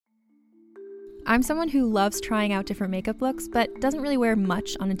I'm someone who loves trying out different makeup looks, but doesn't really wear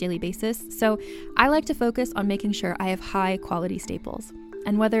much on a daily basis, so I like to focus on making sure I have high quality staples.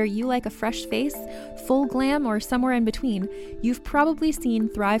 And whether you like a fresh face, full glam, or somewhere in between, you've probably seen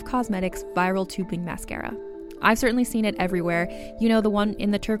Thrive Cosmetics Viral Tubing Mascara. I've certainly seen it everywhere. You know, the one in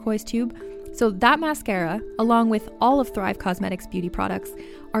the turquoise tube? So that mascara, along with all of Thrive Cosmetics beauty products,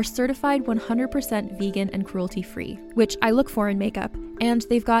 are certified 100% vegan and cruelty-free, which I look for in makeup, and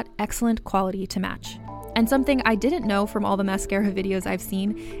they've got excellent quality to match. And something I didn't know from all the mascara videos I've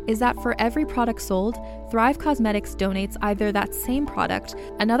seen is that for every product sold, Thrive Cosmetics donates either that same product,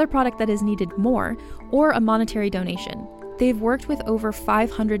 another product that is needed more, or a monetary donation. They've worked with over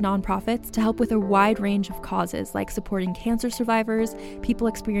 500 nonprofits to help with a wide range of causes like supporting cancer survivors, people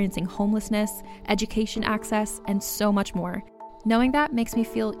experiencing homelessness, education access, and so much more. Knowing that makes me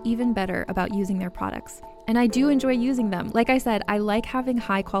feel even better about using their products. And I do enjoy using them. Like I said, I like having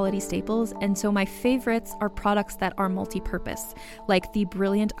high quality staples, and so my favorites are products that are multi-purpose, like the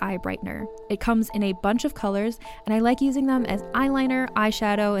Brilliant Eye Brightener. It comes in a bunch of colors, and I like using them as eyeliner,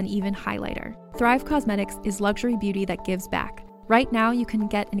 eyeshadow, and even highlighter. Thrive Cosmetics is luxury beauty that gives back. Right now, you can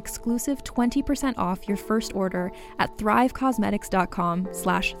get an exclusive 20% off your first order at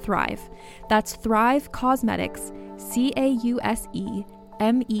thrivecosmetics.com/thrive. That's Thrive Cosmetics,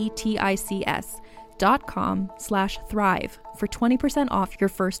 CAUSEMETICS.com/thrive for 20% off your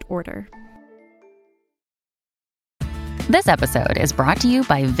first order. This episode is brought to you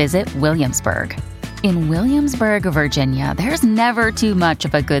by Visit Williamsburg. In Williamsburg, Virginia, there's never too much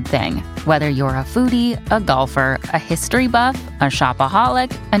of a good thing. Whether you're a foodie, a golfer, a history buff, a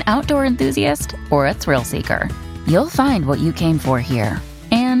shopaholic, an outdoor enthusiast, or a thrill seeker, you'll find what you came for here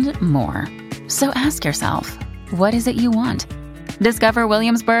and more. So ask yourself, what is it you want? Discover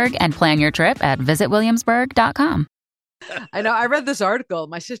Williamsburg and plan your trip at visitwilliamsburg.com. I know. I read this article.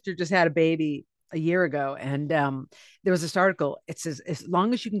 My sister just had a baby a year ago, and there was this article. It says, as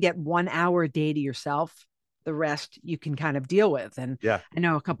long as you can get 1 hour a day to yourself, the rest you can kind of deal with. And Yeah. I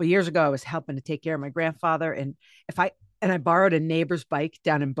know a couple of years ago, I was helping to take care of my grandfather, and I borrowed a neighbor's bike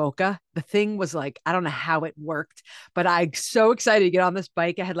down in Boca. The thing was like, I don't know how it worked, but I'm so excited to get on this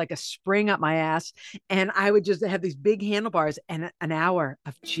bike. I had like a spring up my ass, and I would just have these big handlebars and an hour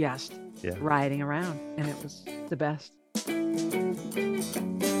of just riding around. And it was the best.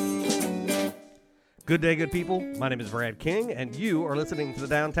 Good day, good people. My name is Brad King, and you are listening to the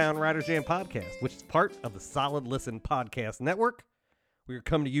Downtown Riders Jam podcast, which is part of the Solid Listen Podcast Network. We are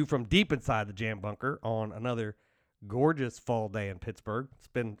coming to you from deep inside the Jam Bunker on another gorgeous fall day in Pittsburgh. It's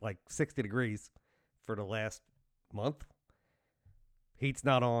been like 60 degrees for the last month. Heat's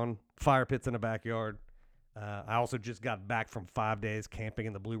not on. Fire pits in the backyard. I also just got back from 5 days camping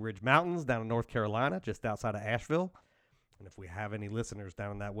in the Blue Ridge Mountains down in North Carolina, just outside of Asheville. And if we have any listeners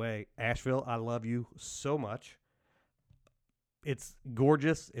down that way, Asheville, I love you so much. It's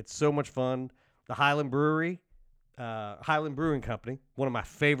gorgeous. It's so much fun. The Highland Brewing Company, one of my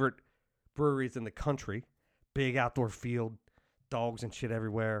favorite breweries in the country. Big outdoor field, dogs and shit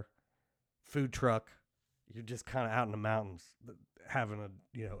everywhere, food truck. You're just kind of out in the mountains having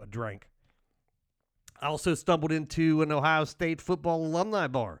a drink. I also stumbled into an Ohio State football alumni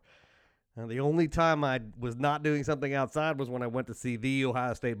bar. And the only time I was not doing something outside was when I went to see the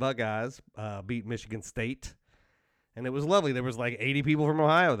Ohio State Buckeyes beat Michigan State. And it was lovely. There was like 80 people from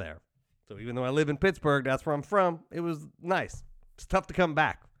Ohio there. So even though I live in Pittsburgh, that's where I'm from, it was nice. It's tough to come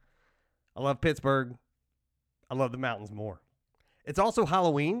back. I love Pittsburgh. I love the mountains more. It's also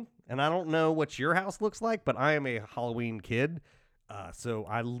Halloween, and I don't know what your house looks like, but I am a Halloween kid. So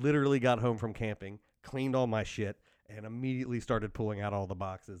I literally got home from camping, cleaned all my shit, and immediately started pulling out all the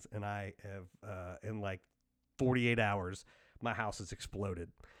boxes. And I have, in like 48 hours, my house has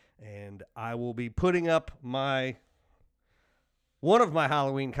exploded. And I will be putting up one of my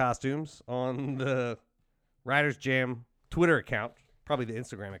Halloween costumes on the Riders Jam Twitter account, probably the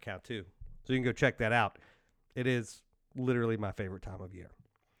Instagram account too. So you can go check that out. It is literally my favorite time of year.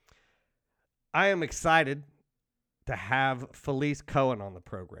 I am excited to have Felice Cohen on the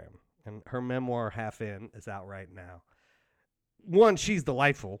program. And her memoir, Half In, is out right now. One, she's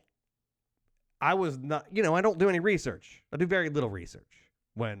delightful. I was not, I don't do any research. I do very little research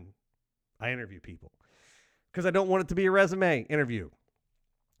when I interview people because I don't want it to be a resume interview.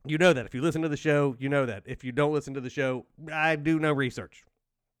 You know that. If you listen to the show, you know that. If you don't listen to the show, I do no research.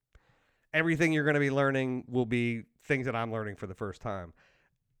 Everything you're going to be learning will be things that I'm learning for the first time.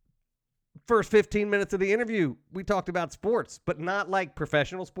 First 15 minutes of the interview, we talked about sports, but not like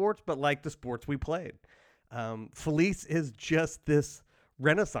professional sports, but like the sports we played. Felice is just this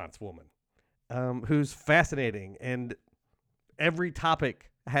Renaissance woman who's fascinating, and every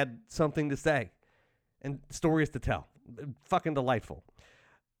topic had something to say and stories to tell. Fucking delightful.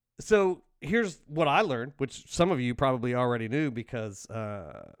 So here's what I learned, which some of you probably already knew because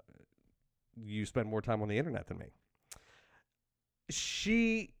you spend more time on the internet than me.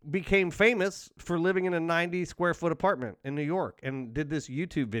 She became famous for living in a 90 square foot apartment in New York and did this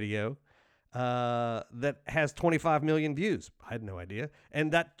YouTube video that has 25 million views. I had no idea.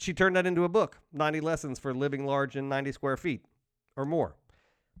 And that she turned that into a book, 90 Lessons for Living Large in 90 Square Feet or more.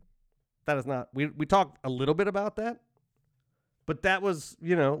 That is not, we talked a little bit about that, but that was,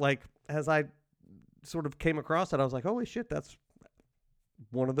 you know, like as I sort of came across it, I was like, holy shit, that's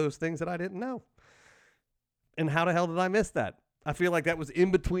one of those things that I didn't know. And how the hell did I miss that? I feel like that was in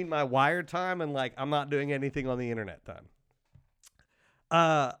between my Wired time and like I'm not doing anything on the internet time.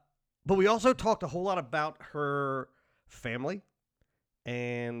 But we also talked a whole lot about her family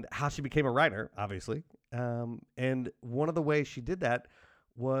and how she became a writer, obviously. And one of the ways she did that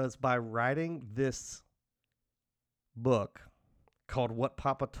was by writing this book called What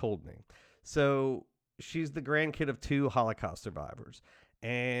Papa Told Me. So she's the grandkid of 2 Holocaust survivors.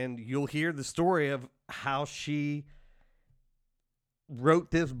 And you'll hear the story of how she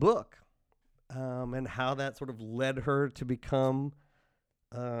wrote this book and how that sort of led her to become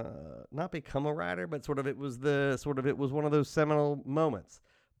not become a writer, but it was one of those seminal moments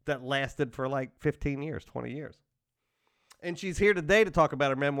that lasted for like 15 years, 20 years. And she's here today to talk about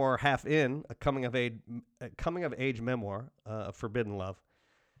her memoir, Half In, a coming of age memoir of forbidden love.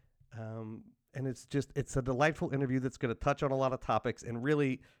 And it's a delightful interview that's going to touch on a lot of topics. And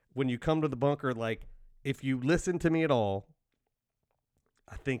really, when you come to the bunker, like if you listen to me at all,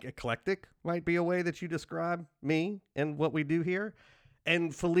 I think eclectic might be a way that you describe me and what we do here.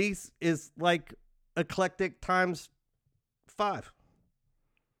 And Felice is like eclectic times 5.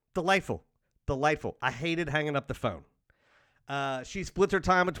 Delightful. I hated hanging up the phone. She splits her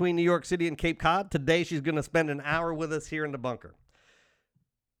time between New York City and Cape Cod. Today, she's going to spend an hour with us here in the bunker.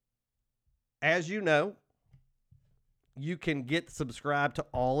 As you know, you can get subscribed to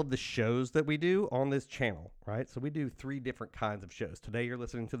all of the shows that we do on this channel, right? So we do 3 different kinds of shows. Today, you're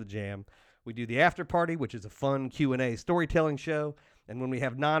listening to The Jam. We do the After Party, which is a fun Q&A storytelling show. And when we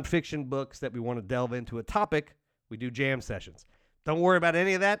have nonfiction books that we want to delve into a topic, we do jam sessions. Don't worry about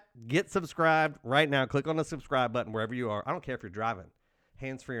any of that. Get subscribed right now. Click on the subscribe button wherever you are. I don't care if you're driving,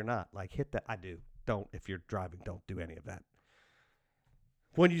 hands-free or not. Like, hit that. I do. Don't. If you're driving, don't do any of that.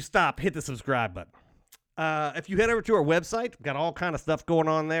 When you stop, hit the subscribe button. If you head over to our website, we've got all kind of stuff going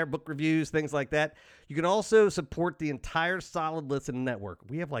on there, book reviews, things like that. You can also support the entire Solid Listen network.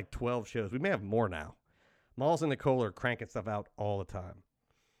 We have like 12 shows. We may have more now. Malls and Nicole are cranking stuff out all the time.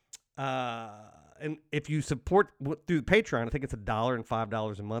 And if you support through Patreon, I think it's $1 and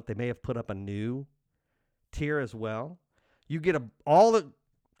 $5 a month. They may have put up a new tier as well. You get all of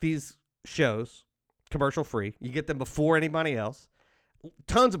these shows commercial free. You get them before anybody else.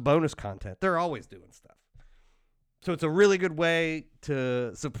 Tons of bonus content. They're always doing stuff. So it's a really good way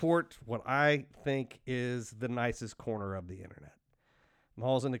to support what I think is the nicest corner of the internet.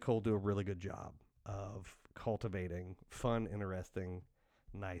 Malls and Nicole do a really good job of cultivating fun, interesting,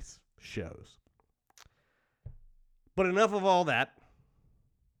 nice shows. But enough of all that.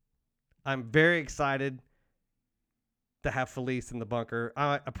 I'm very excited to have Felice in the bunker.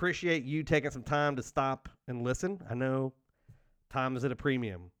 I appreciate you taking some time to stop and listen. I know time is at a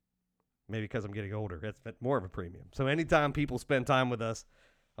premium. Maybe because I'm getting older, it's more of a premium. So anytime people spend time with us,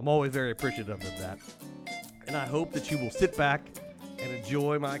 I'm always very appreciative of that. And I hope that you will sit back and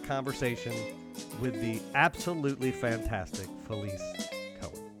enjoy my conversation with the absolutely fantastic Felice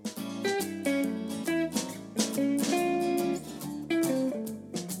Cohen.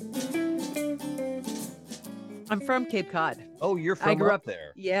 I'm from Cape Cod. Oh, you're from up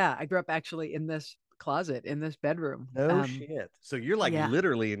there? Yeah, I grew up actually in this closet, in this bedroom. No shit. So you're like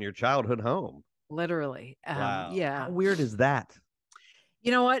literally in your childhood home. Literally. Wow. Yeah. How weird is that?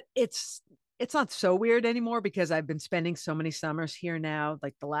 You know what? It's not so weird anymore because I've been spending so many summers here now,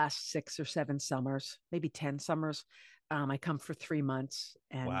 like the last 6 or 7 summers, maybe 10 summers. I come for 3 months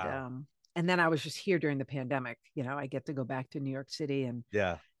and then I was just here during the pandemic. You know, I get to go back to New York City and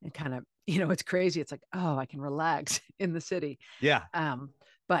kind of, you know, it's crazy. It's like, oh, I can relax in the city. Yeah.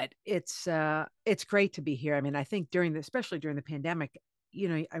 But it's great to be here. I mean, I think especially during the pandemic, you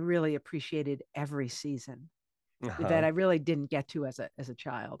know, I really appreciated every season that I really didn't get to as a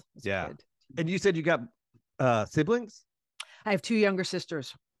child. As a kid. And you said you got siblings? I have 2 younger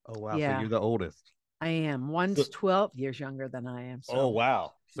sisters. Oh, wow. Yeah. So you're the oldest. I am. One's 12 years younger than I am. So oh,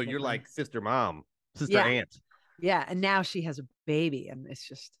 wow. So you're like sister mom, sister aunt. Yeah. And now she has a baby and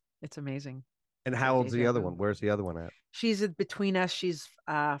it's amazing. And So how old's the deja other vu. one? Where's the other one at? She's between us. She's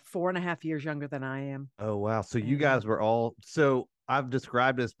 4.5 years younger than I am. Oh wow. So you And guys were all so I've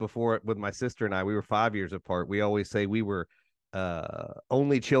described this before with my sister and I. We were 5 years apart. We always say we were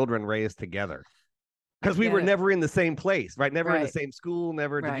only children raised together. I Because we get were it. never in the same place, right? Never in the Right. same school,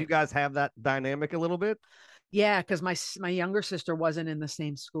 never. Did you Right. guys have that dynamic a little bit? Yeah, because my younger sister wasn't in the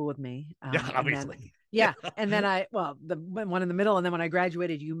same school with me, Yeah, and then obviously. yeah, and then the one in the middle, and then when I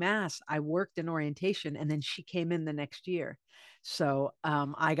graduated UMass, I worked in orientation, and then she came in the next year, so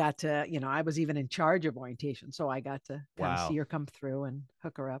I got to I was even in charge of orientation, so I got to kind of see Wow. her come through and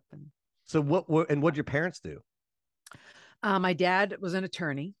hook her up, and So and what'd your parents do? my dad was an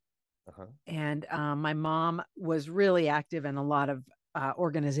attorney, Uh-huh. and my mom was really active in a lot of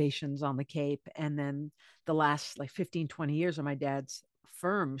organizations on the Cape. And then the last like 15, 20 years of my dad's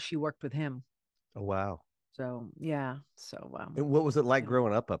firm, she worked with him. Oh wow. So yeah. So And what was it like yeah.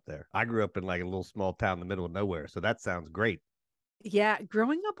 growing up there? I grew up in like a little small town in the middle of nowhere, so that sounds great. Yeah,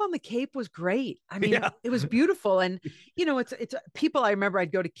 growing up on the Cape was great. I mean, Yeah. it was beautiful, and it's people. I remember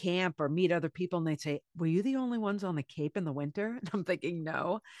I'd go to camp or meet other people, and they'd say, "Were you the only ones on the Cape in the winter?" And I'm thinking,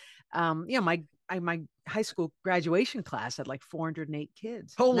 "No." My high school graduation class had like 408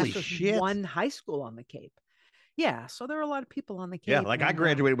 kids, and Holy that's just shit. one high school on the Cape. Yeah, so there were a lot of people on the Yeah, Cape, like I and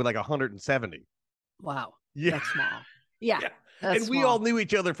graduated with like 170. wow, Yeah. that's small. Yeah, Yeah. that's And we all small. knew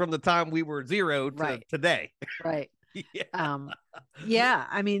each other from the time we were 0 to Right, today. right. Yeah. Yeah,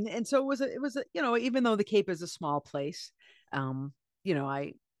 I mean, and so even though the Cape is a small place, you know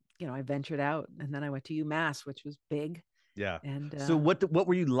I I ventured out, and then I went to UMass, which was big. Yeah. And So what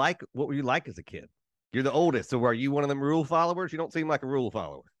were you like? What were you like as a kid? You're the oldest, so are you one of them rule followers? You don't seem like a rule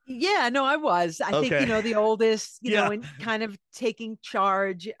follower. yeah, no, I was, I think, Okay. the oldest, Yeah. and kind of taking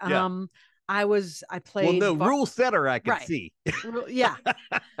charge. Yeah. I Well, played no, rule setter I could right. see. Yeah.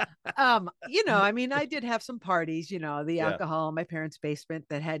 I mean, I did have some parties, the Yeah. alcohol in my parents' basement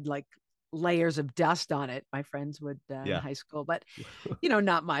that had like layers of dust on it. My friends would in Yeah. high school, but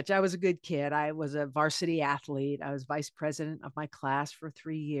not much. I was a good kid. I was a varsity athlete. I was vice president of my class for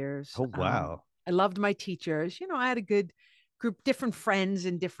 3 years. Oh wow. I loved my teachers. I had a good group, different friends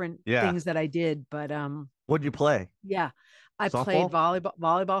and different Yeah. things that I did. But What'd you play? yeah, I played Softball?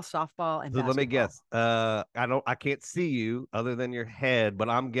 volleyball, softball, and So let me basketball. guess. I can't see you other than your head, but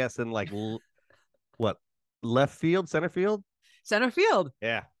I'm guessing like what? Left field, center field? Center field.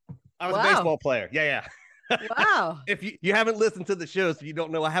 Yeah. I was a Wow. baseball player. Yeah, yeah. Wow. If you haven't listened to the show, so you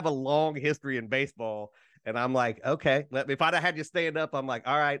don't know, I have a long history in baseball. And I'm like, okay, if I'd have had you stand up, I'm like,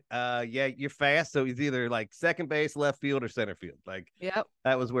 all right, yeah, you're fast. So he's either like second base, left field, or center field. Like Yep.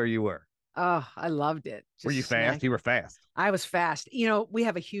 that was where you were. Oh, I loved it. Were you Just fast? smack. You were fast. I was fast. We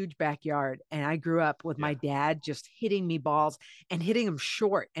have a huge backyard, and I grew up with Yeah. my dad just hitting me balls and hitting them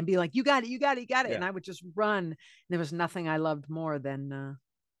short and be like, "You got it, you got it, you got it." Yeah. And I would just run. And there was nothing I loved more than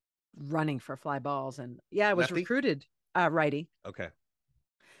running for fly balls. And yeah, I was Lefty? recruited righty. Okay.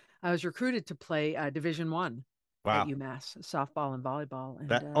 I was recruited to play Division 1 at Wow. UMass, softball and volleyball.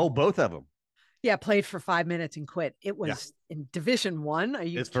 And Both of them. yeah, played for 5 minutes and quit. It Yeah. was in Division 1. Are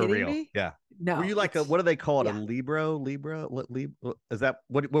you It's for kidding real. me? Yeah. No. Were you like what do they call it? Yeah. A Libro? Libra? What is that?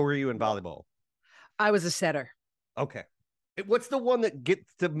 What were you in volleyball? I was a setter. Okay. What's the one that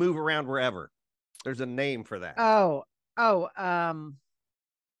gets to move around wherever? There's a name for that. Oh,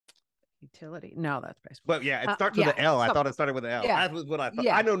 utility. No, that's baseball. But yeah, it starts with an L. I thought it started with an L. Yeah. That was what I thought.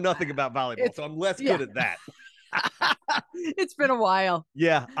 Yeah. I know nothing about volleyball, so I'm less good at that. It's been a while.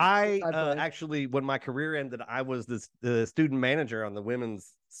 Yeah, I played. actually, when my career ended, I was the student manager on the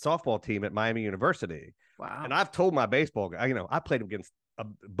women's softball team at Miami University. Wow. And I've told my baseball guy, I played against a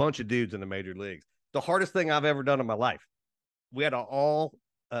bunch of dudes in the major leagues. The hardest thing I've ever done in my life. We had an all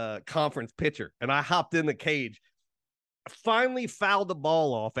conference pitcher, and I hopped in the cage, finally fouled the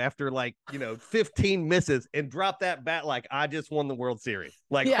ball off after 15 misses, and dropped that bat like I just won the World Series.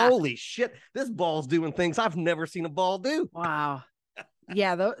 Like, holy shit, this ball's doing things I've never seen a ball do. Wow.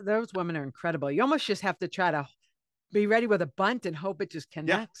 Yeah, those women are incredible. You almost just have to try to be ready with a bunt and hope it just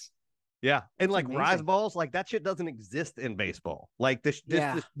connects. Yeah. And That's rise amazing. balls, like that shit doesn't exist in baseball. Like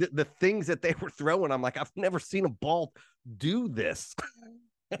the things that they were throwing, I'm like, I've never seen a ball do this.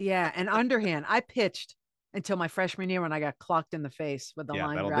 Yeah, and underhand. I pitched until my freshman year when I got clocked in the face with the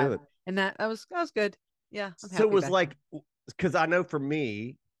line that'll drive. do it. And that was good. Yeah. So it was like, because I know for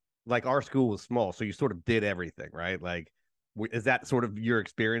me, like our school was small, so you sort of did everything, right? Like, is that sort of your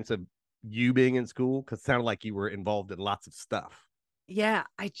experience of you being in school? Because it sounded like you were involved in lots of stuff. Yeah,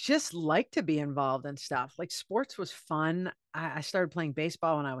 I just like to be involved in stuff. Like sports was fun. I started playing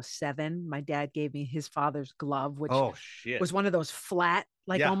baseball when I was 7. My dad gave me his father's glove, which Oh shit. was one of those flat,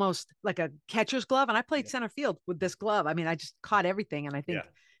 like Yeah. almost like a catcher's glove. And I played Yeah. center field with this glove. I mean, I just caught everything. And I Yeah. think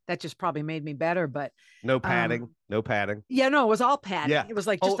that just probably made me better. But No um, padding. No padding. yeah, no, it was all padding. Yeah. It was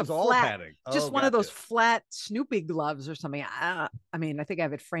like Oh, just it a was all flat, padding. Oh, just one of those gotcha. flat Snoopy gloves or something. I mean, I think I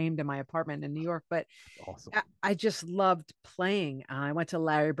have it framed in my apartment in New York, but Awesome. I just loved playing. I went to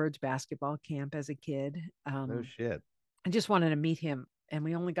Larry Bird's basketball camp as a kid. No shit. I just wanted to meet him, and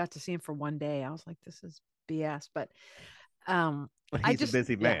we only got to see him for one day. I was like, this is BS, but um, I He's a just,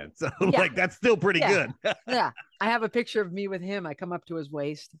 busy yeah, man. So yeah, like that's still pretty yeah, good. yeah. I have a picture of me with him. I come up to his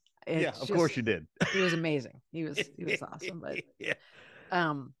waist. Yeah, It's of course just, you did. he was amazing. He was awesome, but Yeah.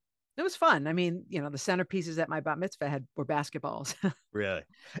 um, it was fun. I mean, the centerpieces at my bat mitzvah were basketballs. Really.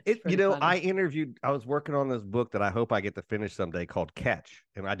 It's pretty funny. I was working on this book that I hope I get to finish someday called Catch.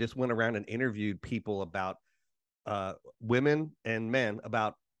 And I just went around and interviewed people about women and men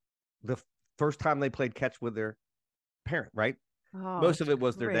about the first time they played catch with their parent, right? Oh, Most of that's it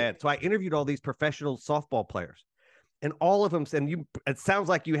was their great. dad. So I interviewed all these professional softball players. And all of them said, it sounds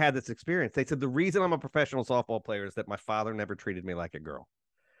like you had this experience. They said, the reason I'm a professional softball player is that my father never treated me like a girl.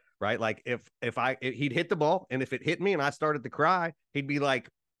 Right. Like if he'd hit the ball and if it hit me and I started to cry, he'd be like,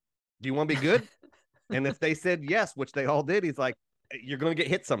 do you want to be good? And if they said yes, which they all did, he's like, you're going to get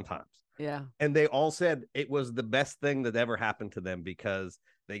hit sometimes. Yeah. And they all said it was the best thing that ever happened to them because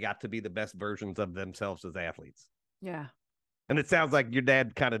they got to be the best versions of themselves as athletes. Yeah. And it sounds like your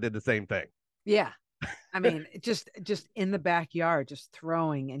dad kind of did the same thing. Yeah. I mean, just in the backyard, just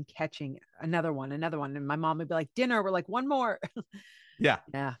throwing and catching another one. And my mom would be like, dinner. We're like, one more. Yeah.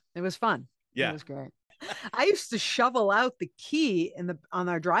 Yeah. It was fun. Yeah. It was great. I used to shovel out the key on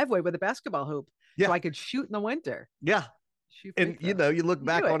our driveway with a basketball hoop Yeah. so I could shoot in the winter. Yeah. Shoot And free throws. you look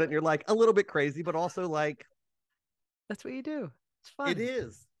back do on it and you're like a little bit crazy, but also like That's what you do. It's fun. it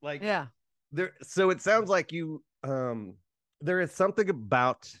is. Like Yeah. so it sounds like you there is something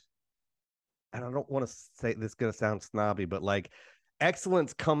about, and I don't want to say this is going to sound snobby, but like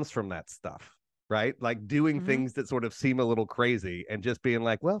excellence comes from that stuff, right? Like doing things that sort of seem a little crazy and just being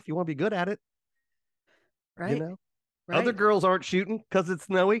like, well, if you want to be good at it, Right. Other Right. girls aren't shooting because it's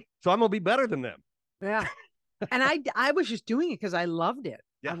snowy, so I'm gonna be better than them. Yeah. And I was just doing it because I loved it.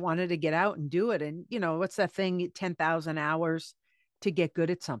 Yeah. I wanted to get out and do it. And what's that thing? 10,000 hours to get good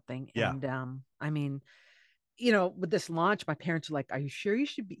at something. Yeah. And I mean, with this launch, my parents were like, "Are you sure you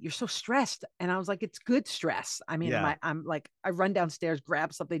should be? You're so stressed." And I was like, "It's good stress." I mean, Yeah. I'm like, I run downstairs,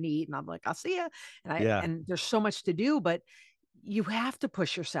 grab something to eat, and I'm like, "I'll see you." Yeah. And there's so much to do, but you have to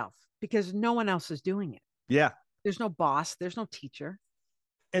push yourself because no one else is doing it. Yeah. There's no boss. There's no teacher.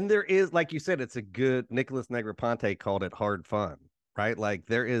 And there is, like you said, it's a good Nicholas Negroponte called it hard fun, right? Like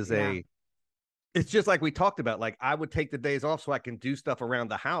there is Yeah. it's just like we talked about. Like I would take the days off so I can do stuff around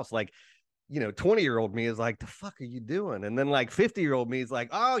the house. Like, 20-year-old me is like, the fuck are you doing? And then like 50-year-old me is like,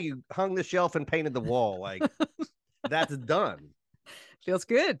 oh, you hung the shelf and painted the wall. Like that's done. Feels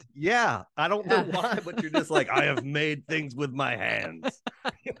good. Yeah. I don't know why, but you're just like, I have made things with my hands.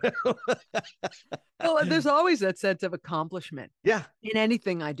 Well, there's always that sense of accomplishment. Yeah. In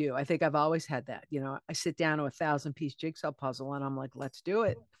anything I do. I think I've always had that. I sit down to a 1,000-piece jigsaw puzzle and I'm like, let's do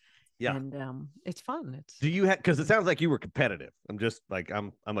it. Yeah. And it's fun. Do you have, because it sounds like you were competitive. I'm just like,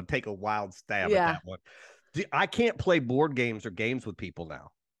 I'm gonna take a wild stab at that one. I can't play board games or games with people now.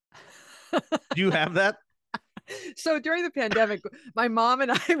 Do you have that? So during the pandemic, my mom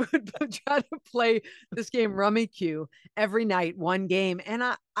and I would try to play this game Rummy Cue every night, one game. And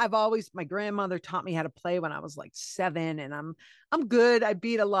my grandmother taught me how to play when I was like 7, and I'm good. I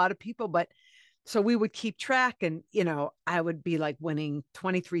beat a lot of people, but so we would keep track, and I would be like winning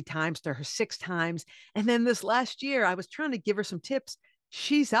 23 times to her 6 times. And then this last year I was trying to give her some tips.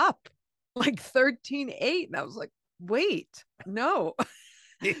 She's up like 13-8. And I was like, wait, no.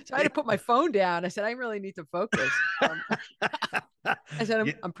 So I had to put my phone down. I said, I really need to focus. I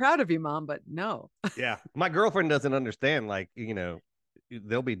said, I'm proud of you, Mom, but no. Yeah. My girlfriend doesn't understand. Like,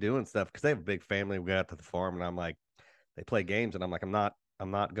 they'll be doing stuff because they have a big family. We go out to the farm and I'm like, they play games and I'm like, I'm not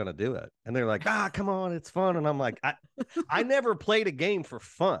going to do it. And they're like, come on, it's fun. And I'm like, I never played a game for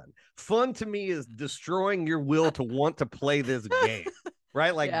fun. Fun to me is destroying your will to want to play this game.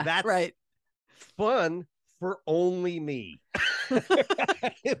 Right. Like that's right. Fun for only me.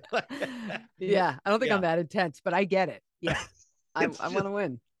 Yeah, I don't think I'm that intense, but I get it. Yeah, I want to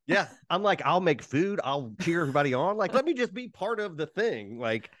win. Yeah, I'm like, I'll make food, I'll cheer everybody on. Like, let me just be part of the thing.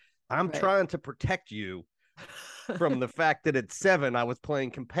 Like, I'm trying to protect you from the fact that at 7 I was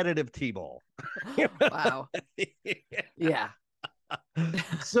playing competitive t-ball. Wow. Yeah.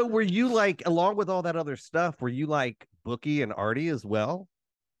 So were you like, along with all that other stuff, were you like booky and arty as well?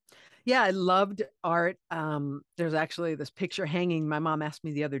 Yeah, I loved art. There's actually this picture hanging. My mom asked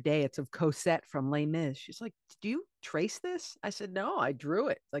me the other day. It's of Cosette from Les Mis. She's like, "Do you trace this?" I said, "No, I drew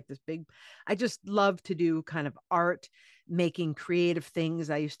it." Like this big. I just love to do kind of art, making creative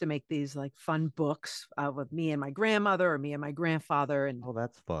things. I used to make these like fun books with me and my grandmother or me and my grandfather, and Oh,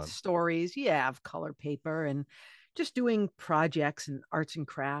 that's fun. stories. Yeah, of color paper and just doing projects and arts and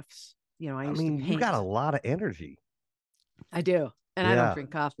crafts. I I used to mean, you got a paint. lot of energy. I do. And I don't Yeah.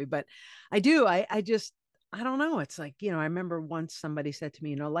 drink coffee, but I do. I just, I don't know. It's like, I remember once somebody said to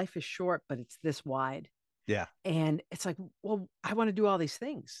me, life is short, but it's this wide. Yeah. And it's like, well, I want to do all these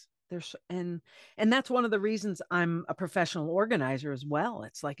things. And that's one of the reasons I'm a professional organizer as well.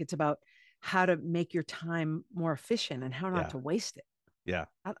 It's like, it's about how to make your time more efficient and how not Yeah. to waste it. Yeah.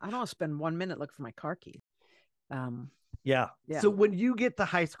 I don't want to spend 1 minute looking for my car keys. Yeah. Yeah. So when you get to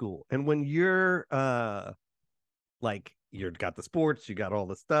high school and when you're like you've got the sports, you got all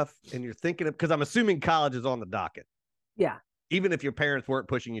the stuff, and you're thinking of, because I'm assuming college is on the docket. Yeah. Even if your parents weren't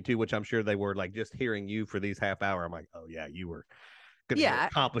pushing you to, which I'm sure they were, like just hearing you for these half hour, I'm like, oh yeah, you were gonna go Yeah.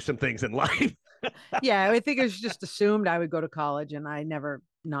 accomplish some things in life. Yeah. I think it was just assumed I would go to college, and I never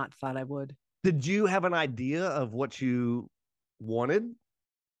not thought I would. Did you have an idea of what you wanted?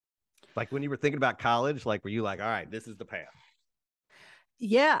 Like when you were thinking about college, like were you like, all right, this is the path?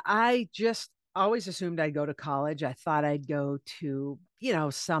 Yeah, I just always assumed I'd go to college. I thought I'd go to,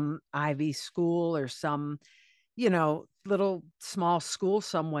 some Ivy school or some, little small school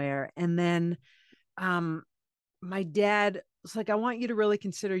somewhere. And then my dad was like, I want you to really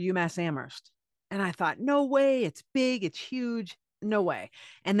consider UMass Amherst. And I thought, no way, it's big, it's huge. No way.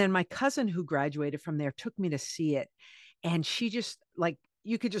 And then my cousin who graduated from there took me to see it. And she just like,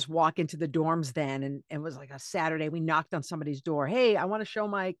 you could just walk into the dorms then. And it was like a Saturday. We knocked on somebody's door. Hey, I want to show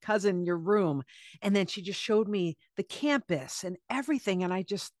my cousin your room. And then she just showed me the campus and everything. And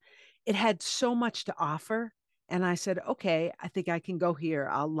it had so much to offer. And I said, okay, I think I can go here.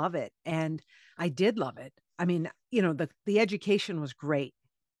 I'll love it. And I did love it. I mean, the education was great.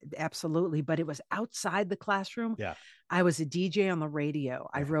 Absolutely. But it was outside the classroom. Yeah. I was a DJ on the radio.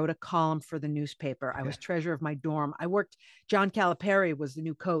 I wrote a column for the newspaper. I was treasurer of my dorm. John Calipari was the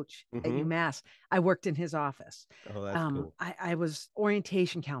new coach at UMass. I worked in his office. Oh, that's cool. I was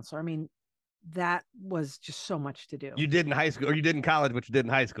orientation counselor. I mean, that was just so much to do. You did in high school, or you did in college, but you did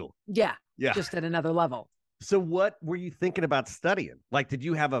in high school. Yeah. Yeah. Just at another level. So what were you thinking about studying? Like, did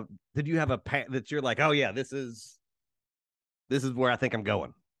you have a path that you're like, oh yeah, this is where I think I'm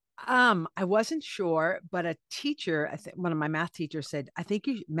going? I wasn't sure, but a teacher, I think one of my math teachers said, I think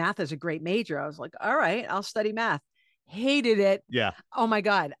math is a great major. I was like, all right, I'll study math. Hated it. Yeah. Oh my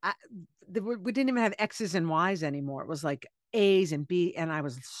God. We didn't even have X's and Y's anymore. It was like A's and B. And I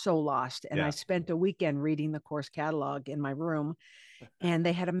was so lost. And I spent a weekend reading the course catalog in my room. And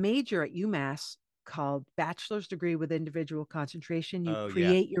they had a major at UMass called Bachelor's Degree with Individual Concentration. You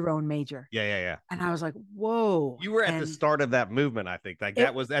create your own major. Yeah. And I was like, whoa. You were at the start of that movement, I think. Like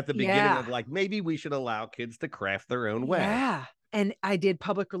that was at the beginning of like, maybe we should allow kids to craft their own way. Yeah. And I did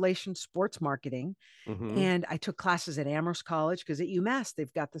public relations, sports marketing, and I took classes at Amherst College because at UMass,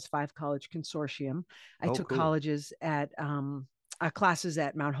 they've got this 5-college consortium. I took colleges at classes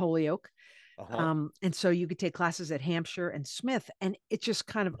at Mount Holyoke. And so you could take classes at Hampshire and Smith, and it just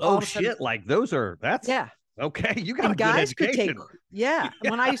kind of like that's okay. You got and a guys good education. could take yeah.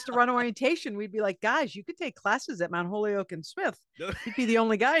 When I used to run orientation, we'd be like, guys, you could take classes at Mount Holyoke and Smith. You'd be the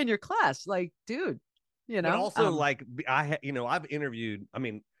only guy in your class. Like, dude, But also like I've interviewed. I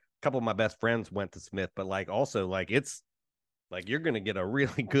mean, a couple of my best friends went to Smith, but like also like it's like you're going to get a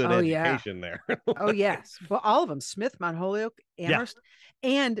really good education there. Oh yes, but all of them: Smith, Mount Holyoke, Amherst,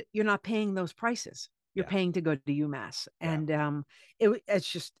 and you're not paying those prices. You're paying to go to UMass, and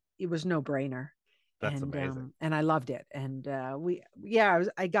it was no brainer. That's amazing, and I loved it. And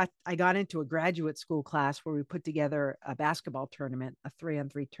I got into a graduate school class where we put together a basketball tournament, a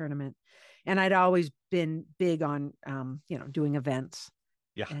 3-on-3 tournament, and I'd always been big on doing events.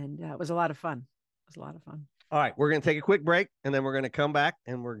 Yeah, and it was a lot of fun. All right, we're going to take a quick break, and then we're going to come back,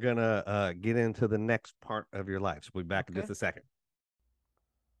 and we're going to get into the next part of your life. So we'll be back in just a second.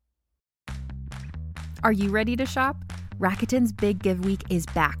 Are you ready to shop? Rakuten's Big Give Week is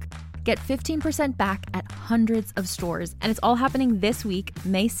back. Get 15% back at hundreds of stores, and it's all happening this week,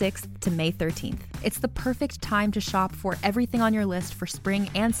 May 6th to May 13th. It's the perfect time to shop for everything on your list for spring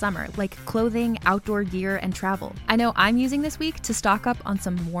and summer, like clothing, outdoor gear, and travel. I know I'm using this week to stock up on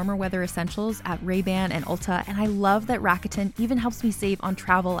some warmer weather essentials at Ray-Ban and Ulta, and I love that Rakuten even helps me save on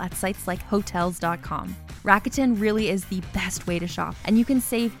travel at sites like Hotels.com. Rakuten really is the best way to shop, and you can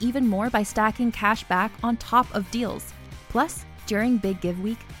save even more by stacking cash back on top of deals. Plus, during Big Give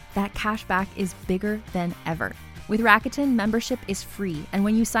Week, that cash back is bigger than ever. With Rakuten, membership is free, and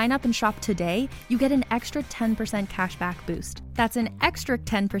when you sign up and shop today, you get an extra 10% cash back boost. That's an extra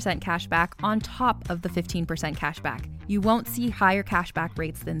 10% cash back on top of the 15% cash back. You won't see higher cash back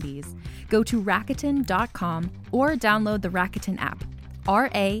rates than these. Go to Rakuten.com or download the Rakuten app.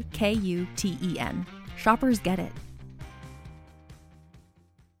 Rakuten. Shoppers get it.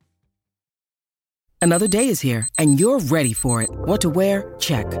 Another day is here, and you're ready for it. What to wear?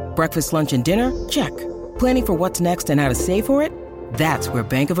 Check. Breakfast, lunch, and dinner? Check. Planning for what's next and how to save for it? That's where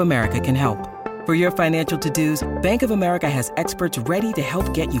Bank of America can help. For your financial to-dos, Bank of America has experts ready to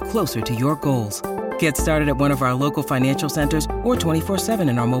help get you closer to your goals. Get started at one of our local financial centers or 24/7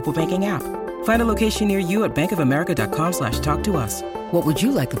 in our mobile banking app. Find a location near you at bankofamerica.com/talktous. What would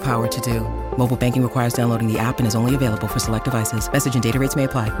you like the power to do? Mobile banking requires downloading the app and is only available for select devices. Message and data rates may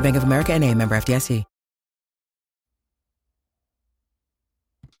apply. Bank of America NA, member FDIC.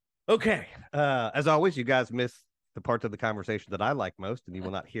 Okay. As always, you guys miss the parts of the conversation that I like most, and you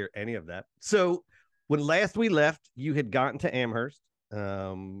will not hear any of that. So when last we left, you had gotten to Amherst,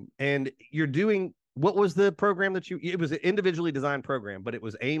 and you're doing, what was the program that it was an individually designed program, but it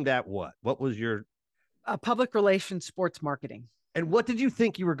was aimed at what? What was your? Public relations, sports marketing. And what did you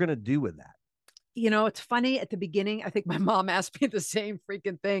think you were going to do with that? You know, it's funny at the beginning. I think my mom asked me the same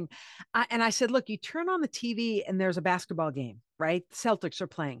freaking thing. And I said, look, you turn on the TV and there's a basketball game, right? The Celtics are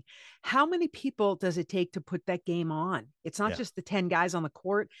playing. How many people does it take to put that game on? It's not just the 10 guys on the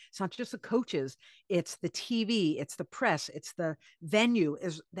court. It's not just the coaches. It's the TV. It's the press. It's the venue,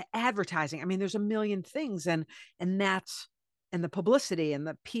 is the advertising. I mean, there's a million things. And the publicity and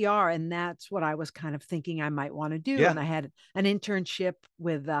the PR. And that's what I was kind of thinking I might want to do. Yeah. And I had an internship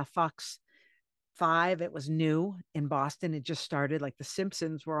with Fox 5. It was new in Boston. It just started, like The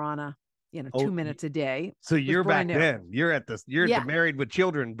Simpsons were on 2 minutes a day. So you're back then. You're at the Married with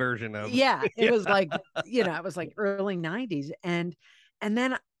Children version of it was like, it was like early 90s. And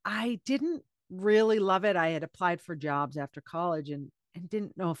then I didn't really love it. I had applied for jobs after college and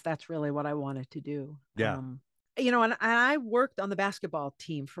didn't know if that's really what I wanted to do. Yeah. And I worked on the basketball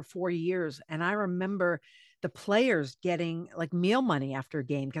team for 4 years. And I remember the players getting like meal money after a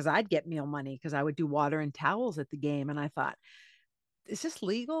game, because I'd get meal money because I would do water and towels at the game. And I thought, is this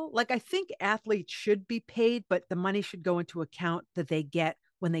legal? Like, I think athletes should be paid, but the money should go into account that they get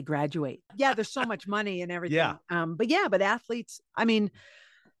when they graduate. Yeah, there's so much money and everything. Yeah. But athletes, I mean,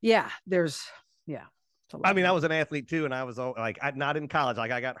 I was an athlete too, and I was not in college.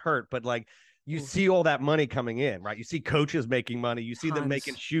 Like, I got hurt, but like, you see all that money coming in, right? You see coaches making money, you see them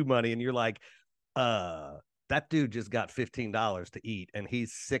making shoe money, and you're like, that dude just got $15 to eat, and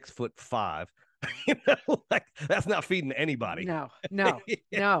he's 6'5". Like, that's not feeding anybody. No.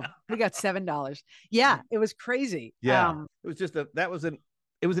 We got $7. Yeah, it was crazy. Yeah, it was just it was an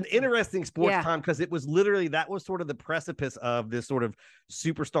interesting sports time, because it was literally, that was sort of the precipice of this sort of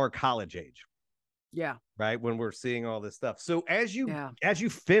superstar college age. Yeah. Right, when we're seeing all this stuff. So as you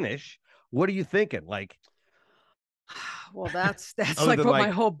finish, what are you thinking? Like, well, that's like what my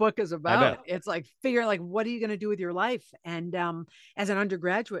whole book is about. It's like figuring, like, what are you going to do with your life? And as an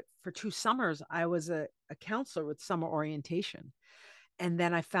undergraduate for 2 summers, I was a counselor with summer orientation. And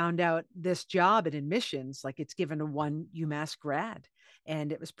then I found out this job in admissions, like, it's given to one UMass grad.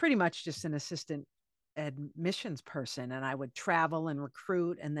 And it was pretty much just an assistant admissions person. And I would travel and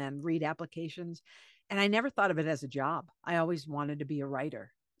recruit and then read applications. And I never thought of it as a job. I always wanted to be a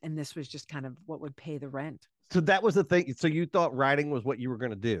writer. And this was just kind of what would pay the rent. So that was the thing. So you thought writing was what you were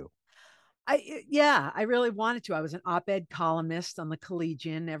going to do? I really wanted to. I was an op-ed columnist on the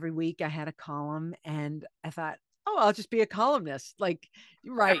Collegian. Every week I had a column, and I thought, oh, I'll just be a columnist. Like,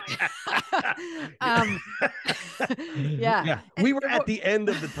 right. Yeah. We were at the end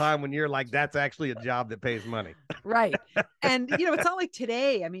of the time when you're like, that's actually a job that pays money. Right. And, it's not like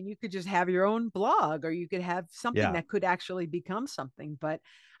today. I mean, you could just have your own blog, or you could have something that could actually become something. But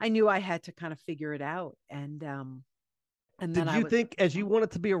I knew I had to kind of figure it out. And then did you think, as you wanted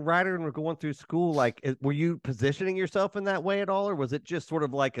to be a writer and were going through school, like, were you positioning yourself in that way at all? Or was it just sort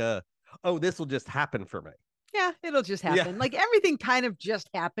of like this will just happen for me? Yeah, it'll just happen. Yeah. Like, everything kind of just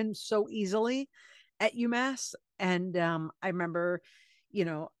happened so easily at UMass. And I remember,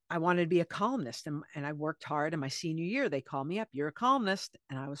 I wanted to be a columnist, and I worked hard. In my senior year, they called me up, you're a columnist.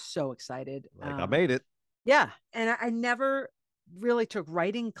 And I was so excited. Like, I made it. Yeah. And I never really took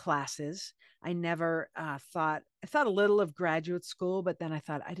writing classes. I never I thought a little of graduate school, but then I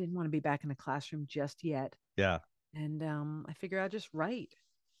thought I didn't want to be back in the classroom just yet. Yeah. And I figured I'd just write.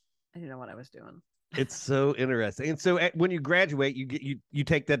 I didn't know what I was doing. It's so interesting. And so when you graduate, you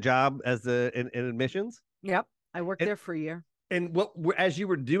take that job as in admissions. Yep. I worked And, there for a year. and as you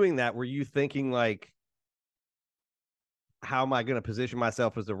were doing that, were you thinking like, how am I going to position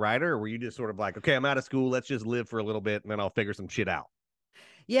myself as a writer? Or were you just sort of like, okay, I'm out of school, let's just live for a little bit and then I'll figure some shit out?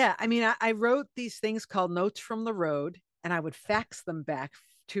 Yeah. I mean, I wrote these things called notes from the road, and I would fax them back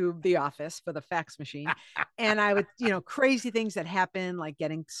to the office for the fax machine. And I would, crazy things that happen, like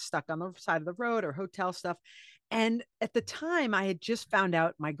getting stuck on the side of the road or hotel stuff. And at the time, I had just found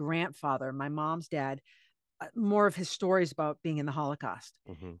out my grandfather, my mom's dad, more of his stories about being in the Holocaust.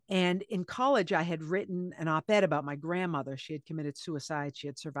 Mm-hmm. And in college, I had written an op-ed about my grandmother. She had committed suicide. She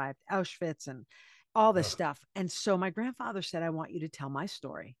had survived Auschwitz and all this stuff. And so my grandfather said, I want you to tell my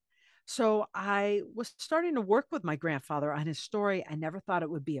story. So I was starting to work with my grandfather on his story. I never thought it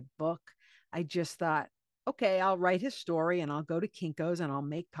would be a book. I just thought, okay, I'll write his story and I'll go to Kinko's and I'll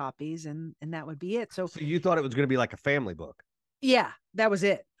make copies, and that would be it. So you thought it was going to be like a family book? yeah, that was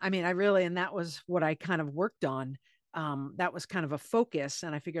it. I mean, and that was what I kind of worked on. That was kind of a focus.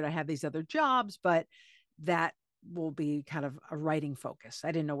 And I figured I had these other jobs, but that will be kind of a writing focus.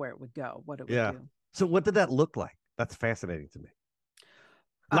 I didn't know where it would go, what it would do. So what did that look like? That's fascinating to me.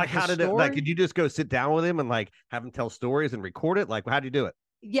 Like, how did it, like, did you just go sit down with him and like have him tell stories and record it? Like, how'd you do it?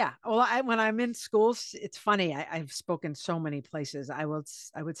 Yeah. Well, when I'm in schools, it's funny. I've spoken so many places. I would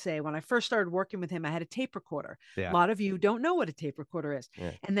say when I first started working with him, I had a tape recorder. Yeah. A lot of you don't know what a tape recorder is.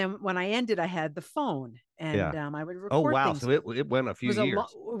 Yeah. And then when I ended, I had the phone, and I would record. Oh, wow. Things. So it went a few years.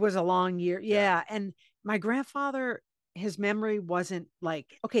 It was a long year. Yeah. And my grandfather, his memory wasn't like,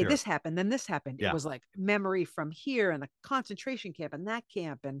 okay, this happened, then this happened. Yeah. It was like memory from here and the concentration camp and that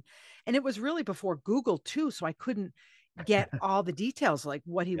camp. And it was really before Google too. So I couldn't get all the details, like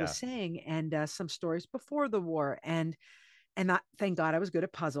what he was saying, and some stories before the war. And thank God I was good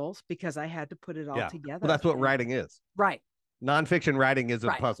at puzzles, because I had to put it all together. Well, that's what writing is. Right. Nonfiction writing is a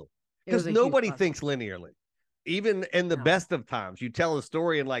puzzle, because nobody thinks linearly. Even in the best of times, you tell a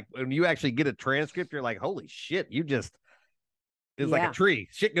story and like when you actually get a transcript, you're like, holy shit, it's like a tree.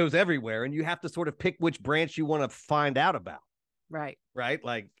 Shit goes everywhere, and you have to sort of pick which branch you want to find out about. Right.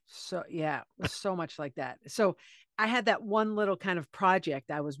 Like, so yeah, it was so much like that. So I had that one little kind of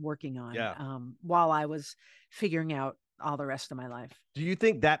project I was working on while I was figuring out all the rest of my life. Do you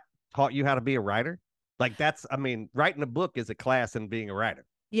think that taught you how to be a writer? Like, writing a book is a class in being a writer.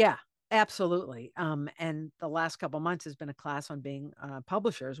 Yeah, absolutely. And the last couple of months has been a class on being a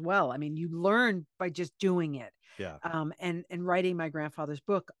publisher as well. I mean, you learn by just doing it. Yeah. And writing my grandfather's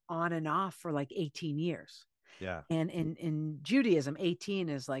book on and off for like 18 years. Yeah. And in Judaism, 18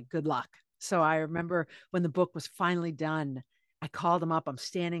 is like good luck. So I remember when the book was finally done, I called him up. I'm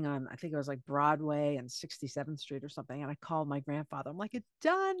standing on, I think it was like Broadway and 67th Street or something. And I called my grandfather. I'm like, it's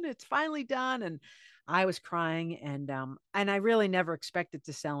done. It's finally done. And I was crying. And I really never expected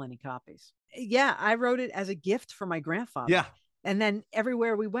to sell any copies. Yeah. I wrote it as a gift for my grandfather. Yeah. And then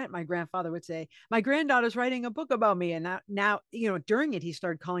everywhere we went, my grandfather would say, my granddaughter's writing a book about me. And now, during it, he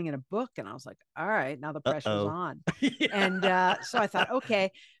started calling it a book. And I was like, all right, now the pressure's on. Yeah. And so I thought, okay.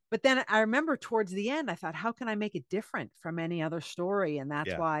 But then I remember towards the end, I thought, how can I make it different from any other story? And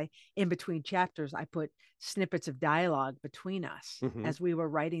that's why in between chapters, I put snippets of dialogue between us as we were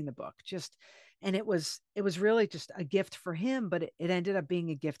writing the book. And it was really just a gift for him, but it ended up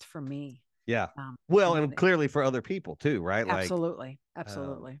being a gift for me. Yeah. Well, and clearly for other people too, right? Absolutely.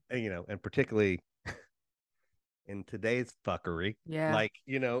 Absolutely. And particularly in today's fuckery,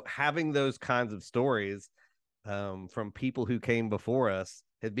 having those kinds of stories from people who came before us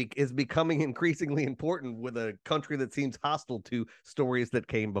is becoming increasingly important with a country that seems hostile to stories that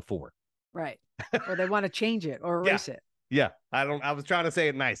came before. Right. Or they want to change it or erase it. Yeah. I was trying to say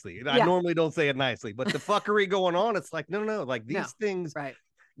it nicely. I normally don't say it nicely, but the fuckery going on, it's like, no, like these things, right.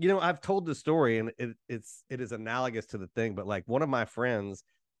 I've told the story and it is analogous to the thing, but like one of my friends,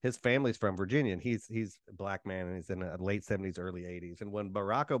 his family's from Virginia, and he's a black man, and he's in the late 70s, early 80s. And when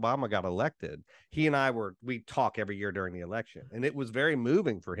Barack Obama got elected, he and we talk every year during the election, and it was very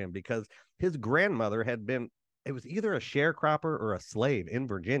moving for him because his grandmother it was either a sharecropper or a slave in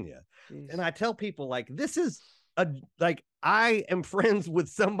Virginia. Jeez. And I tell people, like, this is I am friends with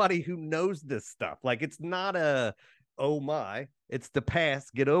somebody who knows this stuff. Like, it's not oh my, it's the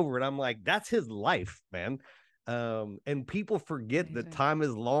past, get over it. I'm like, that's his life, man. And people forget that time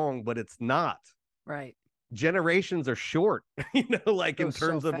is long, but it's not. Right. Generations are short, like in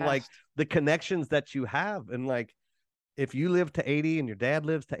terms of like the connections that you have. And like, if you live to 80 and your dad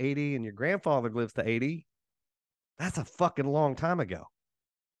lives to 80 and your grandfather lives to 80, that's a fucking long time ago.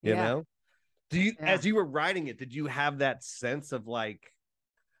 You know? As you were writing it, did you have that sense of like,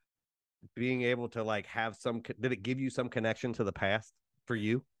 being able to like have did it give you some connection to the past for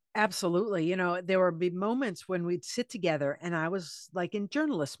you? Absolutely. You know, there would be moments when we'd sit together and I was like in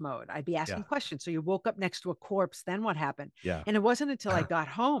journalist mode. I'd be Yeah. asking questions. So you woke up next to a corpse, then what happened? Yeah. And it wasn't until I got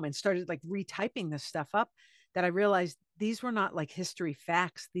home and started like retyping this stuff up that I realized these were not like history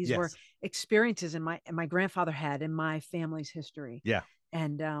facts. These were Yes. experiences my grandfather had in my family's history. Yeah.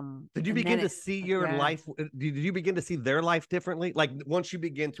 And did you and then begin to see your yeah, life? Did you begin to see their life differently? Like once you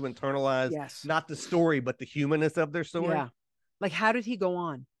begin to internalize yes. not the story, but the humanness of their story? Yeah. Like, how did he go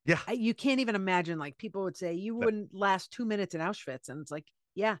on? Yeah. You can't even imagine. Like, people would say you wouldn't last 2 minutes in Auschwitz, and it's like,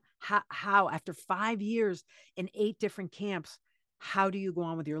 yeah, how after 5 years in 8 different camps, how do you go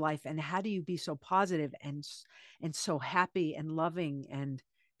on with your life, and how do you be so positive and so happy and loving? And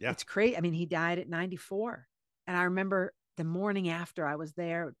Yeah. it's crazy. I mean, he died at 94, and I remember the morning after I was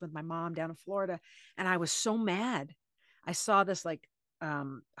there with my mom down in Florida, and I was so mad. I saw this like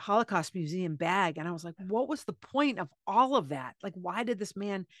Holocaust museum bag, and I was like, what was the point of all of that? Like, why did this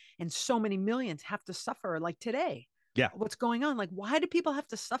man and so many millions have to suffer like today? Yeah. What's going on? Like, why do people have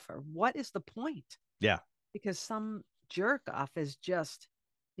to suffer? What is the point? Yeah. Because some jerk off is just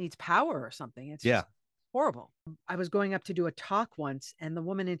needs power or something. It's Yeah. just horrible. I was going up to do a talk once, and the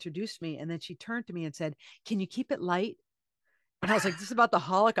woman introduced me, and then she turned to me and said, can you keep it light? And I was like, this is about the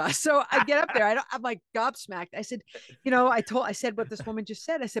Holocaust. So I get up there. I'm like gobsmacked. I said, I said what this woman just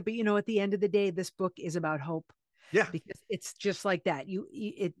said. I said, but at the end of the day, this book is about hope. Yeah. Because it's just like that.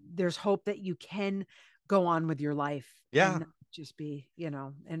 There's hope that you can go on with your life. Yeah. And not just be,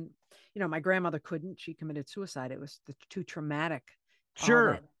 and my grandmother couldn't. She committed suicide. It was too traumatic.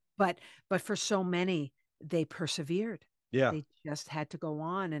 Sure. But for so many, they persevered. Yeah. They just had to go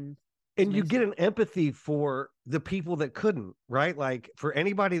on, and you get an empathy for the people that couldn't, right? Like for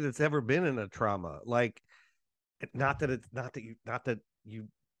anybody that's ever been in a trauma, like not that you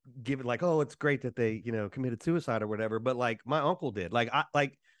give it like, oh, it's great that they, committed suicide or whatever, but like my uncle did. Like I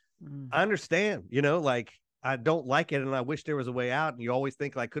understand, like I don't like it and I wish there was a way out. And you always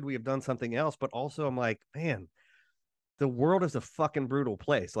think like, could we have done something else? But also I'm like, man, the world is a fucking brutal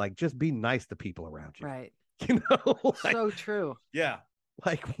place. Like just be nice to people around you. Right. Like, so true. Yeah.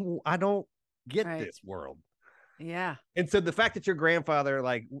 Like, I don't get this world. Yeah. And so the fact that your grandfather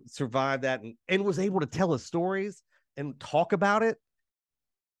like survived that and was able to tell his stories and talk about it.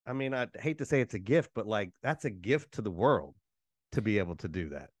 I mean, I hate to say it's a gift, but like that's a gift to the world to be able to do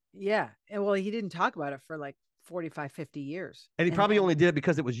that. Yeah. And well, he didn't talk about it for like 45, 50 years. And he probably only did it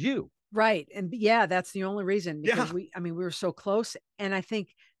because it was you. Right. And yeah, that's the only reason, because we were so close. And I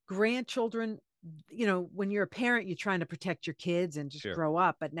think grandchildren, when you're a parent, you're trying to protect your kids and just grow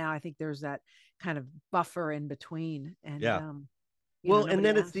up. But now I think there's that kind of buffer in between. And well, and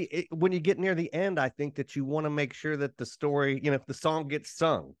then asked. When you get near the end, I think that you want to make sure that the story, if the song gets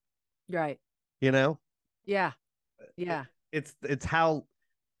sung, right. Yeah. Yeah. It's how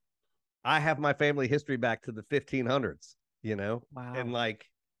I have my family history back to the 1500s, Wow. And like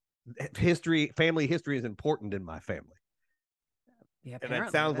family history is important in my family. Yeah, and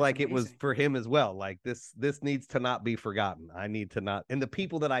it sounds like amazing. It was for him as well. Like this needs to not be forgotten. I need to not, and the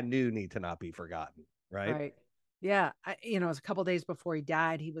people that I knew need to not be forgotten. Right. Right. Yeah. It was a couple of days before he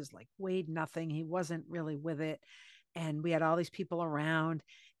died. He was like weighed nothing. He wasn't really with it. And we had all these people around.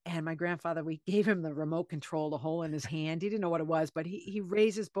 And my grandfather, we gave him the remote control, the hole in his hand. He didn't know what it was, but he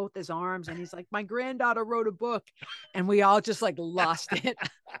raises both his arms and he's like, my granddaughter wrote a book. And we all just like lost it.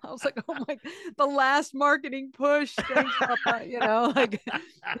 I was like, oh my, the last marketing push. Thanks, Papa. Like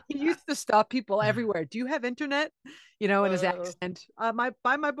he used to stop people everywhere. Do you have internet? In his accent,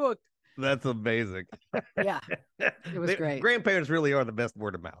 buy my book. That's amazing. Yeah. It was great. Grandparents really are the best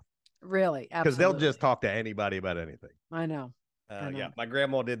word of mouth. Really. Because they'll just talk to anybody about anything. I know. Yeah, my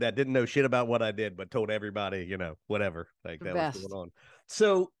grandma did that. Didn't know shit about what I did, but told everybody, whatever. Like that was going on.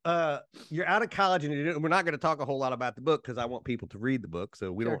 So you're out of college, and we're not going to talk a whole lot about the book because I want people to read the book,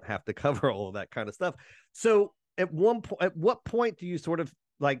 so we don't have to cover all of that kind of stuff. So at what point do you sort of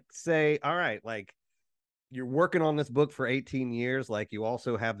like say, all right, like you're working on this book for 18 years, like you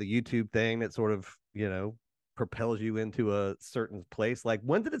also have the YouTube thing that sort of propels you into a certain place. Like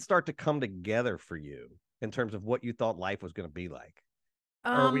when did it start to come together for you? In terms of what you thought life was going to be like?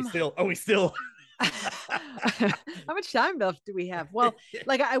 Are we still how much time left do we have? Well,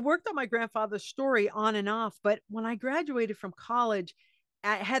 like I worked on my grandfather's story on and off, but when I graduated from college,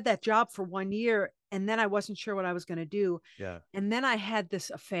 I had that job for 1 year and then I wasn't sure what I was going to do. Yeah. And then I had this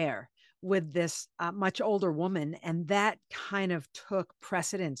affair with this much older woman, and that kind of took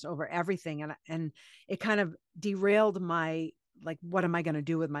precedence over everything. And it kind of derailed my like, what am I going to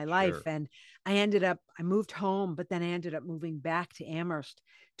do with my life? Sure. And I moved home, but then I ended up moving back to Amherst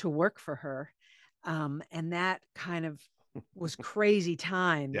to work for her. And that kind of was crazy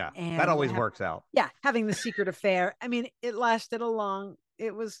time. Yeah. That And always works out. yeah, having the secret affair. I mean, it lasted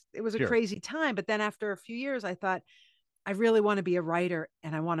it was a Sure. crazy time. But then after a few years, I thought, I really want to be a writer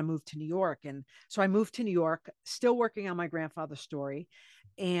and I want to move to New York. And so I moved to New York, still working on my grandfather's story.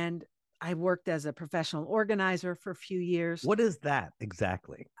 And I worked as a professional organizer for a few years. What is that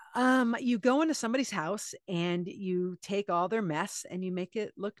exactly? You go into somebody's house and you take all their mess and you make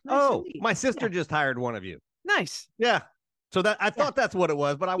it look nice. Oh, and neat. my sister Yeah. just hired one of you. Nice. Yeah. So that I thought that's what it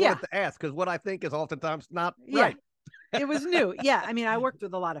was, but I Yeah. wanted to ask because what I think is oftentimes not Yeah. right. It was new. Yeah. I mean, I worked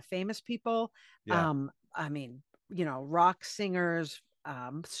with a lot of famous people. Yeah. I mean, rock singers,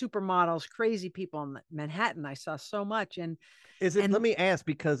 supermodels, crazy people in Manhattan. I saw so much. And let me ask,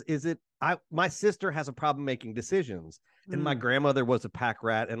 because my sister has a problem making decisions, and my grandmother was a pack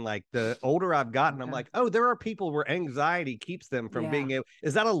rat. And like the older I've gotten, I'm like, oh, there are people where anxiety keeps them from being able.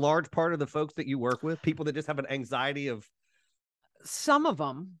 Is that a large part of the folks that you work with? People that just have an anxiety of. Some of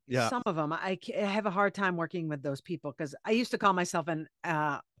them, Yeah. I have a hard time working with those people because I used to call myself an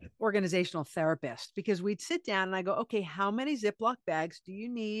organizational therapist, because we'd sit down and I go, okay, how many Ziploc bags do you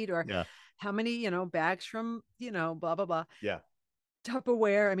need? Or how many, bags from, blah, blah, blah. Yeah.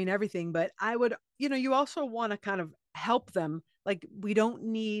 Tupperware. I mean, everything. But I would, you also want to kind of help them. Like, we don't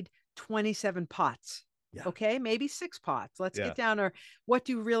need 27 pots. Yeah. Okay, maybe 6 pots. Let's get down, or what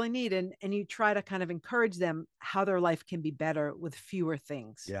do you really need? And you try to kind of encourage them how their life can be better with fewer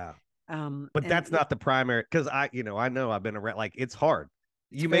things. Yeah. But that's not the primary, because I know I've been around, like, it's hard.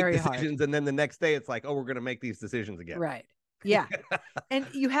 You make decisions hard. And then the next day it's like, oh, we're going to make these decisions again. Right. Yeah. And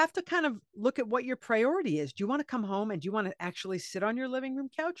you have to kind of look at what your priority is. Do you want to come home and do you want to actually sit on your living room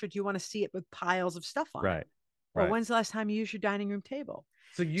couch, or do you want to see it with piles of stuff on it? Or when's the last time you used your dining room table?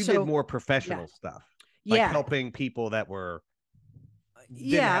 So you did more professional stuff. Like helping people that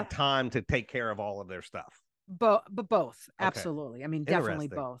didn't have time to take care of all of their stuff. But both. Absolutely. I mean, definitely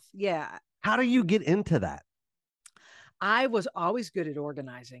both. Yeah. How do you get into that? I was always good at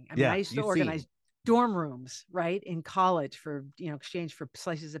organizing. I mean, I used to organize dorm rooms, right, in college for, exchange for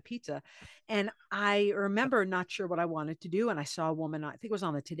slices of pizza. And I remember not sure what I wanted to do. And I saw a woman, I think it was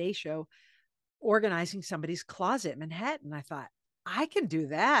on the Today Show, organizing somebody's closet in Manhattan. I thought, I can do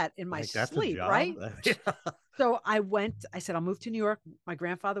that in my sleep, right? So I said, I'll move to New York. My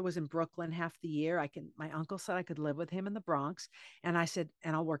grandfather was in Brooklyn half the year. My uncle said I could live with him in the Bronx. And I said,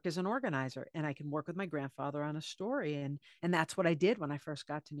 and I'll work as an organizer and I can work with my grandfather on a story. And that's what I did when I first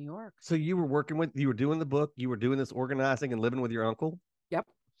got to New York. So you were doing the book, you were doing this organizing and living with your uncle? Yep.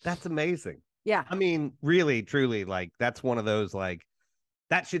 That's amazing. Yeah. I mean, really, truly, like, that's one of those, like,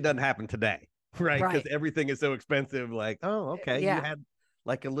 that shit doesn't happen today. Right. Because everything is so expensive. Like, oh, okay. Yeah. You had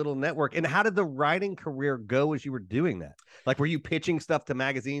like a little network. And how did the writing career go as you were doing that? Like, were you pitching stuff to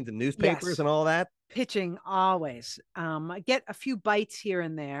magazines and newspapers and all that? Pitching always. I get a few bites here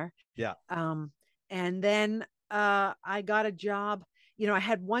and there. Yeah. And then I got a job. I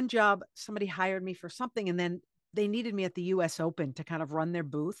had one job, somebody hired me for something, and then they needed me at the US Open to kind of run their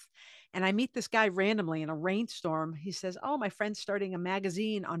booth. And I meet this guy randomly in a rainstorm. He says, oh, my friend's starting a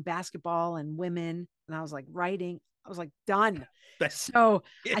magazine on basketball and women. And I was like, writing. I was like, done. So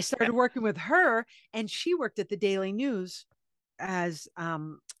I started working with her, and she worked at the Daily News as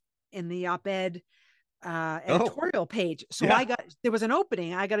in the op-ed editorial page. So there was an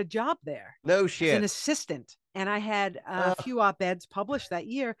opening. I got a job there. No shit. As an assistant. And I had a few op-eds published that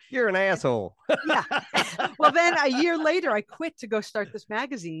year. You're an asshole. Yeah. Well, then a year later, I quit to go start this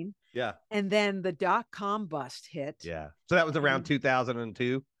magazine. Yeah. And then the .com bust hit. Yeah. So that was around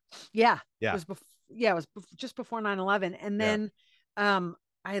 2002. Yeah. Yeah. It was just before 9/11. And then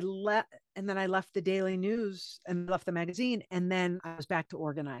I left the Daily News and left the magazine. And then I was back to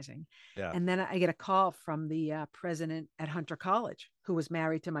organizing. Yeah. And then I get a call from the president at Hunter College, who was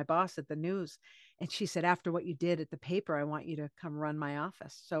married to my boss at the News. And she said, after what you did at the paper, I want you to come run my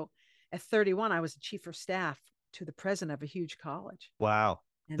office. So at 31, I was the chief of staff to the president of a huge college. Wow.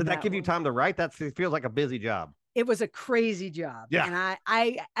 And did that give you time to write? It feels like a busy job. It was a crazy job. Yeah. And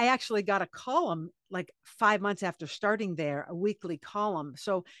I actually got a column like 5 months after starting there, a weekly column.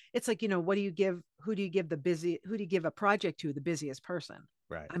 So it's like, who do you give a project to, the busiest person?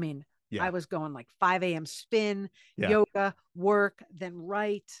 Right. I mean, I was going like 5 a.m. spin, yoga, work, then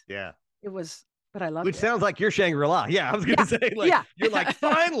write. Yeah. It was, but I loved it. Which sounds like your Shangri-La. Yeah. I was going to say, you're like,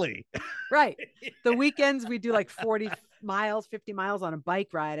 finally. Right. The weekends we do like 40 miles, 50 miles on a bike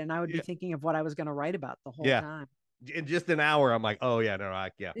ride. And I would be thinking of what I was going to write about the whole time. in just an hour, I'm like, oh yeah, no,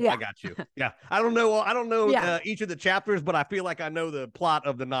 I Yeah. got you. Yeah, I don't know Yeah. each of the chapters, but I feel like I know the plot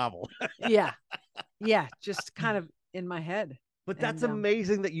of the novel. Yeah. Yeah. Just kind of in my head. But that's And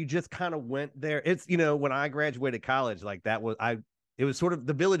amazing that you just kind of went there. It's, when I graduated college, like it was sort of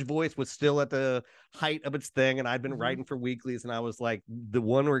the Village Voice was still at the height of its thing. And I'd been writing for weeklies. And I was like, the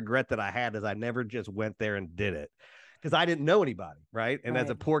one regret that I had is I never just went there and did it because I didn't know anybody. Right. And as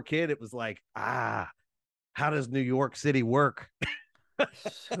a poor kid, it was like, how does New York City work?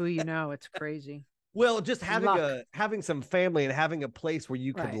 who it's crazy. Well, just having some family and having a place where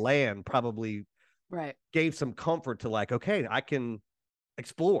you could land probably gave some comfort to like, okay, I can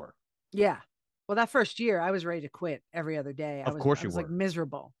explore. Yeah. Well, that first year I was ready to quit every other day. I was like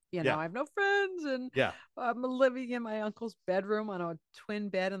miserable. I have no friends and I'm living in my uncle's bedroom on a twin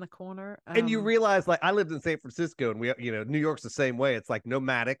bed in the corner. And you realize, like, I lived in San Francisco and we, New York's the same way. It's like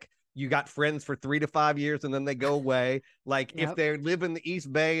nomadic. You got friends for 3 to 5 years and then they go away. Like if they live in the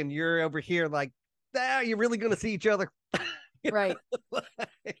East Bay and you're over here, like, you're really going to see each other. Right.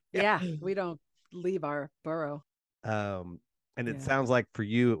 Yeah. We don't leave our borough. And it sounds like for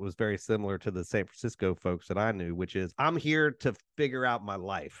you, it was very similar to the San Francisco folks that I knew, which is I'm here to figure out my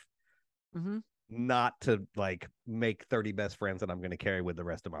life, not to like make 30 best friends that I'm going to carry with the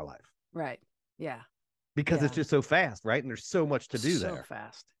rest of my life. Right. Yeah. Because it's just so fast, right? And there's so much to do there. So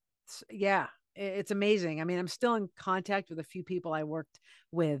fast. Yeah. It's amazing. I mean, I'm still in contact with a few people I worked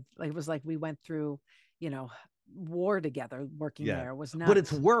with. Like, it was like we went through, war together working there. It was nuts. But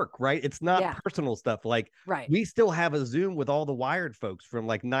it's work, right? It's not personal stuff. Like, we still have a Zoom with all the Wired folks from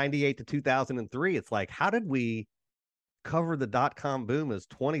like 98 to 2003. It's like, how did we cover the .com boom as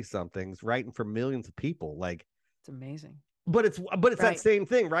 20 somethings writing for millions of people? Like, it's amazing. But it's that same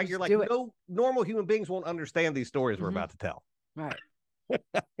thing, right? You're like, no normal human beings won't understand these stories we're about to tell. Right.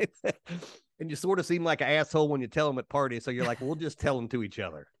 And you sort of seem like an asshole when you tell them at parties. So you're like, we'll just tell them to each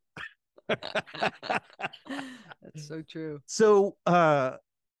other. That's so true. So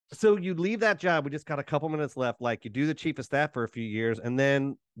you leave that job. We just got a couple minutes left. Like, you do the chief of staff for a few years, and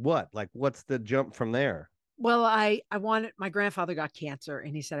then what? Like, what's the jump from there? Well, my grandfather got cancer,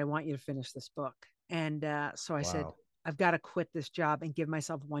 and he said, I want you to finish this book. And so I said, I've got to quit this job and give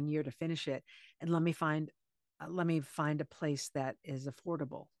myself 1 year to finish it. And let me find a place that is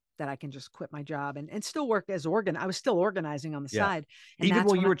affordable, that I can just quit my job and still work as I was still organizing on the side. And even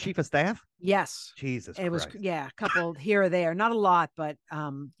when you were chief of staff? Yes. Jesus It Christ. was, a couple here or there, not a lot, but,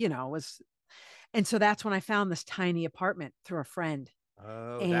 it was. And so that's when I found this tiny apartment through a friend.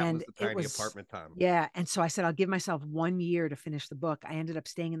 Oh, and that was the tiny apartment time. Yeah. And so I said, I'll give myself 1 year to finish the book. I ended up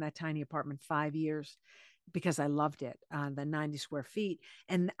staying in that tiny apartment 5 years because I loved it, the 90 square feet.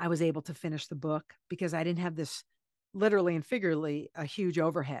 And I was able to finish the book because I didn't have this, literally and figuratively, a huge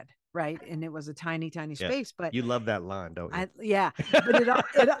overhead. Right. And it was a tiny space, but you love that line, don't you? But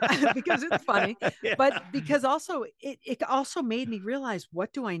it because it's funny, but because also it also made me realize,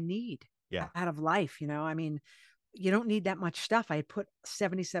 what do I need out of life? I mean, you don't need that much stuff. I put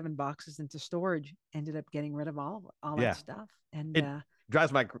 77 boxes into storage, ended up getting rid of all that stuff. And it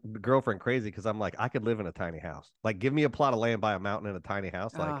drives my girlfriend crazy because I'm like, I could live in a tiny house. Like, give me a plot of land by a mountain in a tiny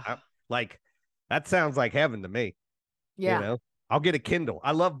house. Like, that sounds like heaven to me. Yeah. I'll get a Kindle.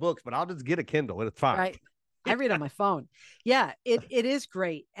 I love books, but I'll just get a Kindle and it's fine. Right. I read on my phone. Yeah, it is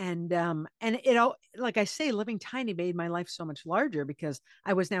great. And it all, like I say, living tiny made my life so much larger because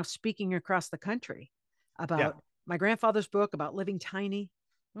I was now speaking across the country about my grandfather's book, about living tiny.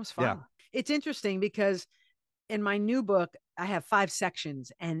 It was fun. Yeah. It's interesting because in my new book, I have 5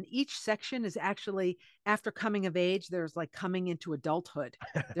 sections, and each section is actually after coming of age. There's like coming into adulthood.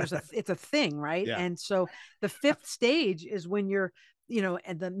 It's a thing, right? Yeah. And so the 5th stage is when you're,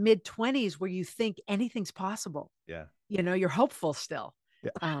 at the mid-20s, where you think anything's possible. Yeah. You're hopeful still.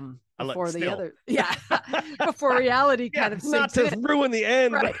 Yeah. Before the other, before reality kind of not to ruin the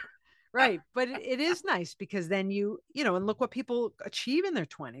end. Right. Right. But it is nice because then and look what people achieve in their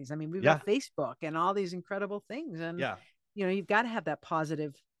 20s. I mean, we've got Facebook and all these incredible things. And, you've got to have that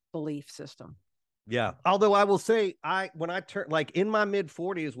positive belief system. Yeah. Although I will say, when I turned, like, in my mid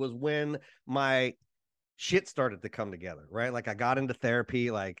 40s was when my shit started to come together, right? Like, I got into therapy,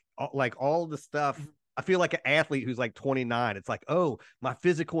 like all the stuff. Mm-hmm. I feel like an athlete who's like 29. It's like, oh, my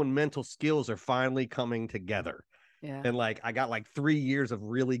physical and mental skills are finally coming together. Yeah. And like, I got like 3 years of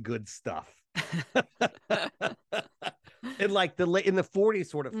really good stuff. And like in the 40s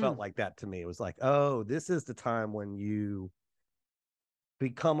sort of felt like that to me. It was like, oh, this is the time when you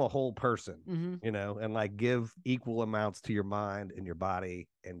become a whole person, and like give equal amounts to your mind and your body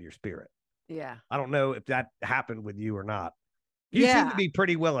and your spirit. Yeah. I don't know if that happened with you or not. You seem to be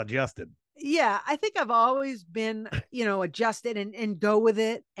pretty well adjusted. Yeah, I think I've always been, adjusted and go with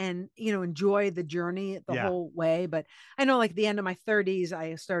it and, enjoy the journey the Yeah. whole way. But I know like the end of my 30s,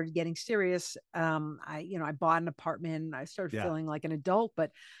 I started getting serious. I bought an apartment. I started Yeah. feeling like an adult,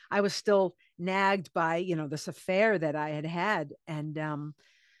 but I was still nagged by, this affair that I had had. And,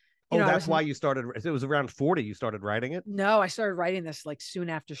 Oh, I that's was, why you started. It was around 40 you started writing it? no, I started writing this like soon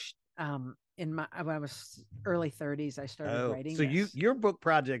after, when I was early 30s, I started Oh, writing so this. your book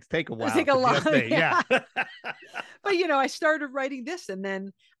projects take a I while think a to lot. gestate. Yeah. Yeah. But I started writing this and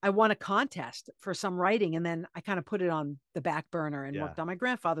then I won a contest for some writing and then I kind of put it on the back burner and Yeah. worked on my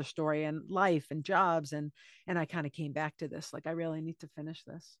grandfather's story and life and jobs and I kind of came back to this like I really need to finish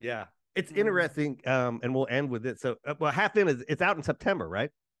this. Yeah. It's Um, interesting. And we'll end with it. So, well, Half In is it's out in September, right?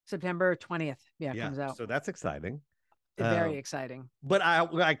 September 20th. Yeah, it Yeah. comes out. So that's exciting. Very exciting. But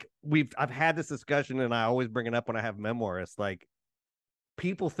I've had this discussion and I always bring it up when I have memoirists. Like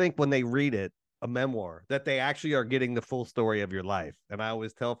people think when they read it, a memoir, that they actually are getting the full story of your life. And I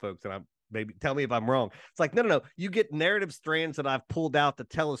always tell folks, and I'm maybe tell me if I'm wrong. It's like, no. You get narrative strands that I've pulled out to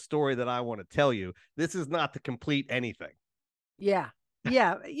tell a story that I want to tell you. This is not to complete anything. Yeah.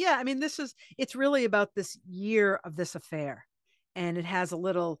 Yeah. Yeah. I mean, it's really about this year of this affair. And it has a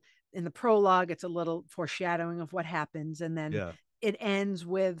little in the prologue, it's a little foreshadowing of what happens. And then Yeah. it ends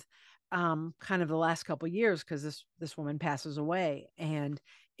with kind of the last couple of years because this woman passes away. And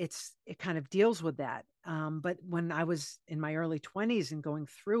it kind of deals with that. But when I was in my early 20s and going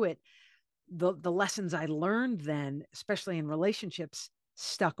through it, the lessons I learned then, especially in relationships,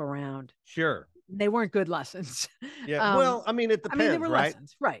 stuck around. Sure. They weren't good lessons. Yeah. Well, I mean, it I mean, they depends, were right?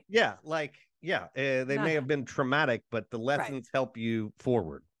 lessons, right? Yeah. They Not may have been traumatic, but the right, lessons help you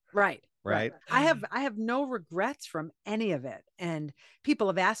forward, right, right. right? I have no regrets from any of it. And people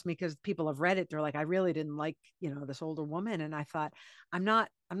have asked me because people have read it. They're like, I really didn't like, this older woman. And I thought, I'm not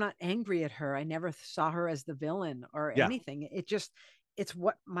angry at her. I never saw her as the villain or Yeah. anything. It's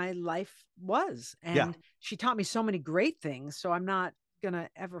what my life was. Yeah. And she taught me so many great things. So I'm not gonna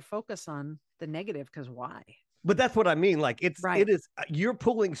ever focus on the negative because why? But that's what I mean. Like it Right, is you're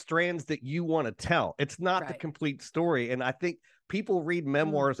pulling strands that you want to tell. It's not the right. complete story. And I think people read Mm,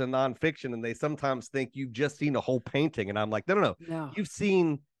 memoirs and nonfiction and they sometimes think you've just seen a whole painting. And I'm like, no. no, You've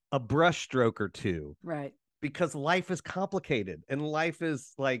seen a brush stroke or two right. because life is complicated and life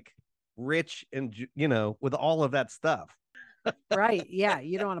is like rich and with all of that stuff. Right. Yeah.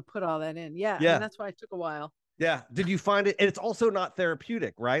 You don't want to put all that in. Yeah. I mean, Yeah. that's why it took a while. Yeah. Did you find it? And it's also not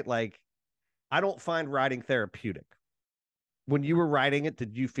therapeutic, right? Like I don't find writing therapeutic. When you were writing it,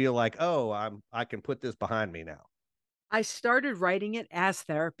 did you feel like, oh, I can put this behind me now? I started writing it as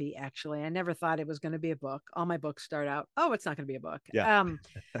therapy, actually. I never thought it was going to be a book. All my books start out, oh, it's not going to be a book. Yeah.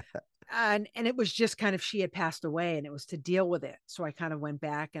 And it was just kind of she had passed away and it was to deal with it. So I kind of went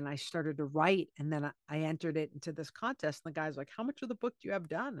back and I started to write and then I entered it into this contest. And the guy's like, how much of the book do you have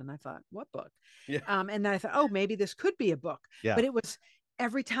done? And I thought, what book? Yeah. And then I thought, oh, maybe this could be a book. Yeah. But it was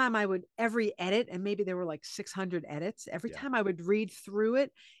every time every edit, and maybe there were like 600 edits, every time I would read through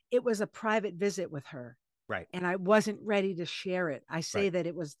it, it was a private visit with her. Right. And I wasn't ready to share it. I say Right. that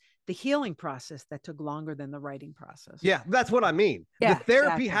it was the healing process that took longer than the writing process. Yeah, that's what I mean. Yeah, the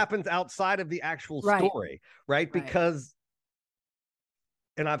therapy exactly. happens outside of the actual Right. story, right? Right. Because,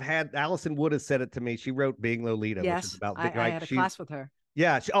 and I've had Allison Wood has said it to me. She wrote Being Lolita, which is Yes, about I had a class with her.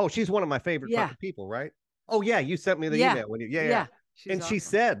 Yeah. She's one of my favorite Yeah. fucking people, right? Oh yeah, you sent me the Yeah. email when yeah. And she awesome.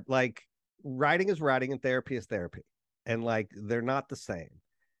 said like writing is writing and therapy is therapy, and like they're not the same.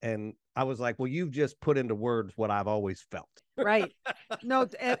 And I was like, well, you've just put into words what I've always felt. Right. No,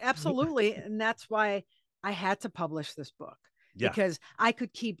 absolutely. And that's why I had to publish this book. Yeah. Because I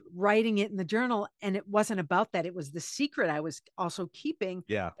could keep writing it in the journal and it wasn't about that. It was the secret I was also keeping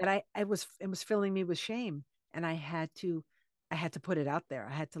Yeah. that it was filling me with shame. And I had to put it out there.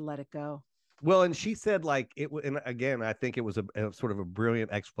 I had to let it go. Well, and she said like and again, I think it was a sort of a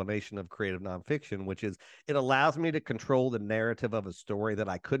brilliant explanation of creative nonfiction, which is it allows me to control the narrative of a story that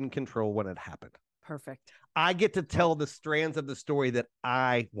I couldn't control when it happened. Perfect. I get to tell the strands of the story that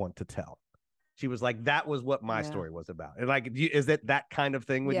I want to tell. She was like, that was what my story was about. And like, is it that kind of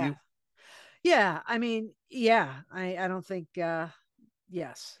thing with you? Yeah. I mean, yeah, I don't think,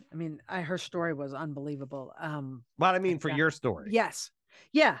 yes. I mean, her story was unbelievable. But I mean, for your story. Yes.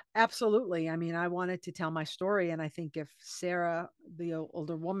 Yeah, absolutely. I mean, I wanted to tell my story. And I think if Sarah, the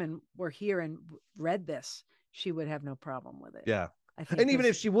older woman, were here and read this, she would have no problem with it. Yeah. I think and even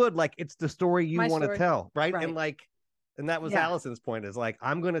if she would, like, it's the story you want to tell, right? And like, and that was Allison's point is like,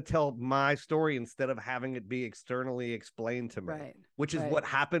 I'm going to tell my story instead of having it be externally explained to me, which is what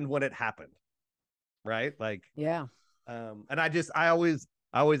happened when it happened. Right. Like, yeah. And I always,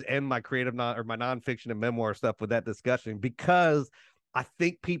 I always end my creative or my nonfiction and memoir stuff with that discussion, because I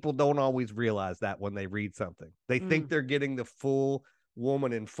think people don't always realize that when they read something. They think they're getting the full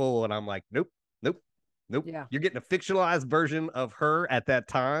woman in full, and I'm like, nope. Yeah. You're getting a fictionalized version of her at that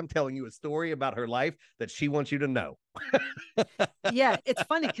time, telling you a story about her life that she wants you to know. Yeah, it's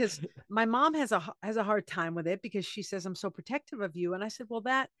funny because my mom has a hard time with it, because she says, I'm so protective of you. And I said, well,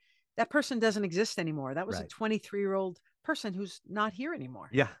 that person doesn't exist anymore. That was a 23-year-old person who's not here anymore.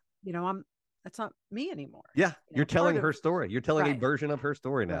 Yeah. That's not me anymore. Yeah. You're telling her story. You're telling a Right. version of her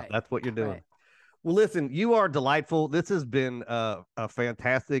story now. Right. That's what you're doing. Right. Well, listen, you are delightful. This has been a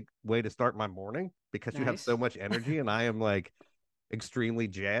fantastic way to start my morning, because you have Nice. so much energy, and I am like extremely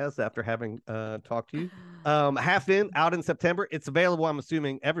jazzed after having talked to you. Half In, out in September. It's available, I'm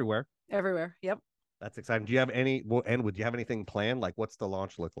assuming, everywhere. Everywhere. Yep. That's exciting. Do you have would you have anything planned? Like, what's the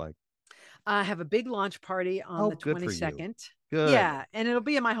launch look like? I have a big launch party on the good for you. 22nd. Good. Yeah, and it'll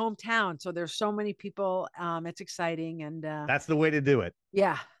be in my hometown, so there's so many people. It's exciting, and that's the way to do it.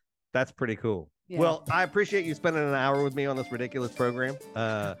 Yeah. That's pretty cool. Yeah. Well, I appreciate you spending an hour with me on this ridiculous program.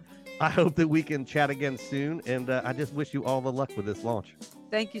 I hope that we can chat again soon, and I just wish you all the luck with this launch.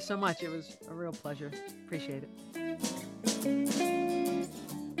 Thank you so much. It was a real pleasure. Appreciate it.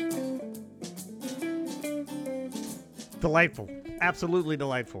 Delightful. Absolutely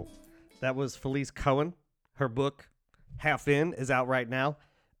delightful. That was Felice Cohen. Her book, Half In, is out right now.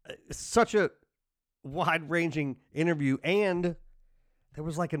 Such a wide-ranging interview, and there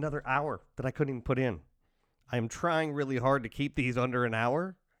was like another hour that I couldn't even put in. I am trying really hard to keep these under an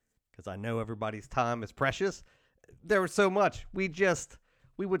hour, because I know everybody's time is precious. There was so much. We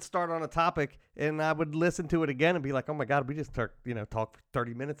would start on a topic, and I would listen to it again and be like, oh my God, we just talked for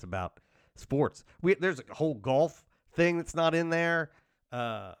 30 minutes about sports. There's a whole golf thing that's not in there.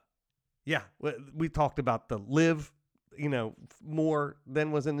 Yeah, we talked about the live, more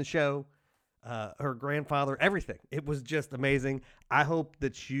than was in the show. Her grandfather, everything. It was just amazing. I hope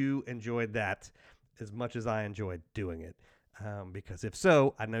that you enjoyed that as much as I enjoyed doing it. Because if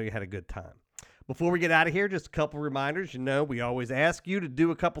so, I know you had a good time. Before we get out of here, just a couple reminders. We always ask you to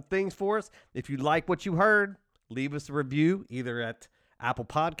do a couple things for us. If you like what you heard, leave us a review either at Apple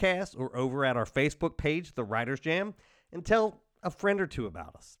Podcasts or over at our Facebook page, The Writers Jam, and tell a friend or two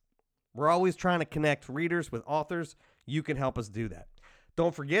about us. We're always trying to connect readers with authors. You can help us do that.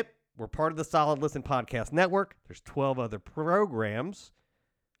 Don't forget, we're part of the Solid Listen Podcast Network. There's 12 other programs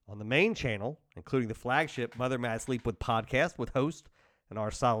on the main channel, including the flagship Mother May I Sleep With podcast with host and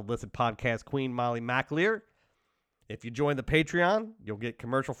our Solid Listen Podcast queen, Molly McAleer. If you join the Patreon, you'll get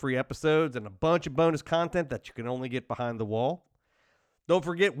commercial-free episodes and a bunch of bonus content that you can only get behind the wall. Don't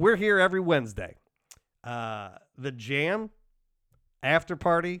forget, we're here every Wednesday. The Jam, After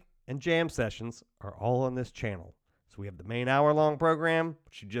Party, and Jam Sessions are all on this channel. So we have the main hour-long program,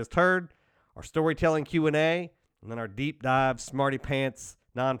 which you just heard, our storytelling Q&A, and then our deep dive Smarty Pants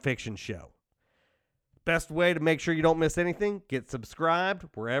nonfiction show. Best way to make sure you don't miss anything, get subscribed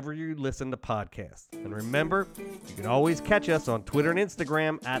wherever you listen to podcasts. And remember, you can always catch us on Twitter and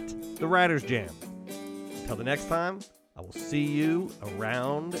Instagram at The Writers Jam. Until the next time, I will see you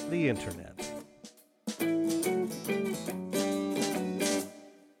around the internet.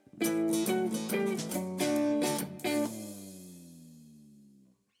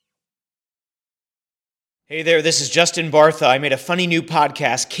 Hey there, this is Justin Bartha. I made a funny new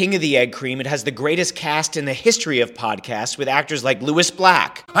podcast, King of the Egg Cream. It has the greatest cast in the history of podcasts with actors like Louis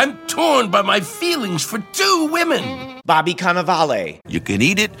Black. I'm torn by my feelings for two women. Bobby Cannavale. You can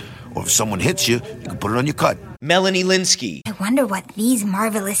eat it, or if someone hits you, you can put it on your cut. Melanie Linsky. I wonder what these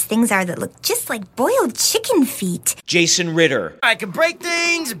marvelous things are that look just like boiled chicken feet. Jason Ritter. I can break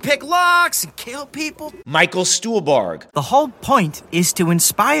things and pick locks and kill people. Michael Stuhlbarg. The whole point is to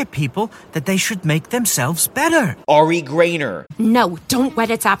inspire people that they should make themselves better. Ari Grainer. No, don't whet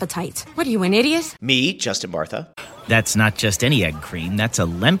its appetite. What are you, an idiot? Me, Justin Bartha. That's not just any egg cream, that's a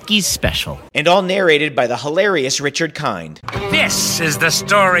Lemke's special. And all narrated by the hilarious Richard Kind. This is the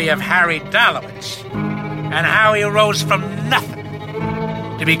story of Harry Dalowitz and how he rose from nothing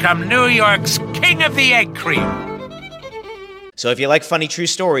to become New York's King of the Egg Cream. So if you like funny true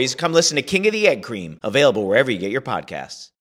stories, come listen to King of the Egg Cream, available wherever you get your podcasts.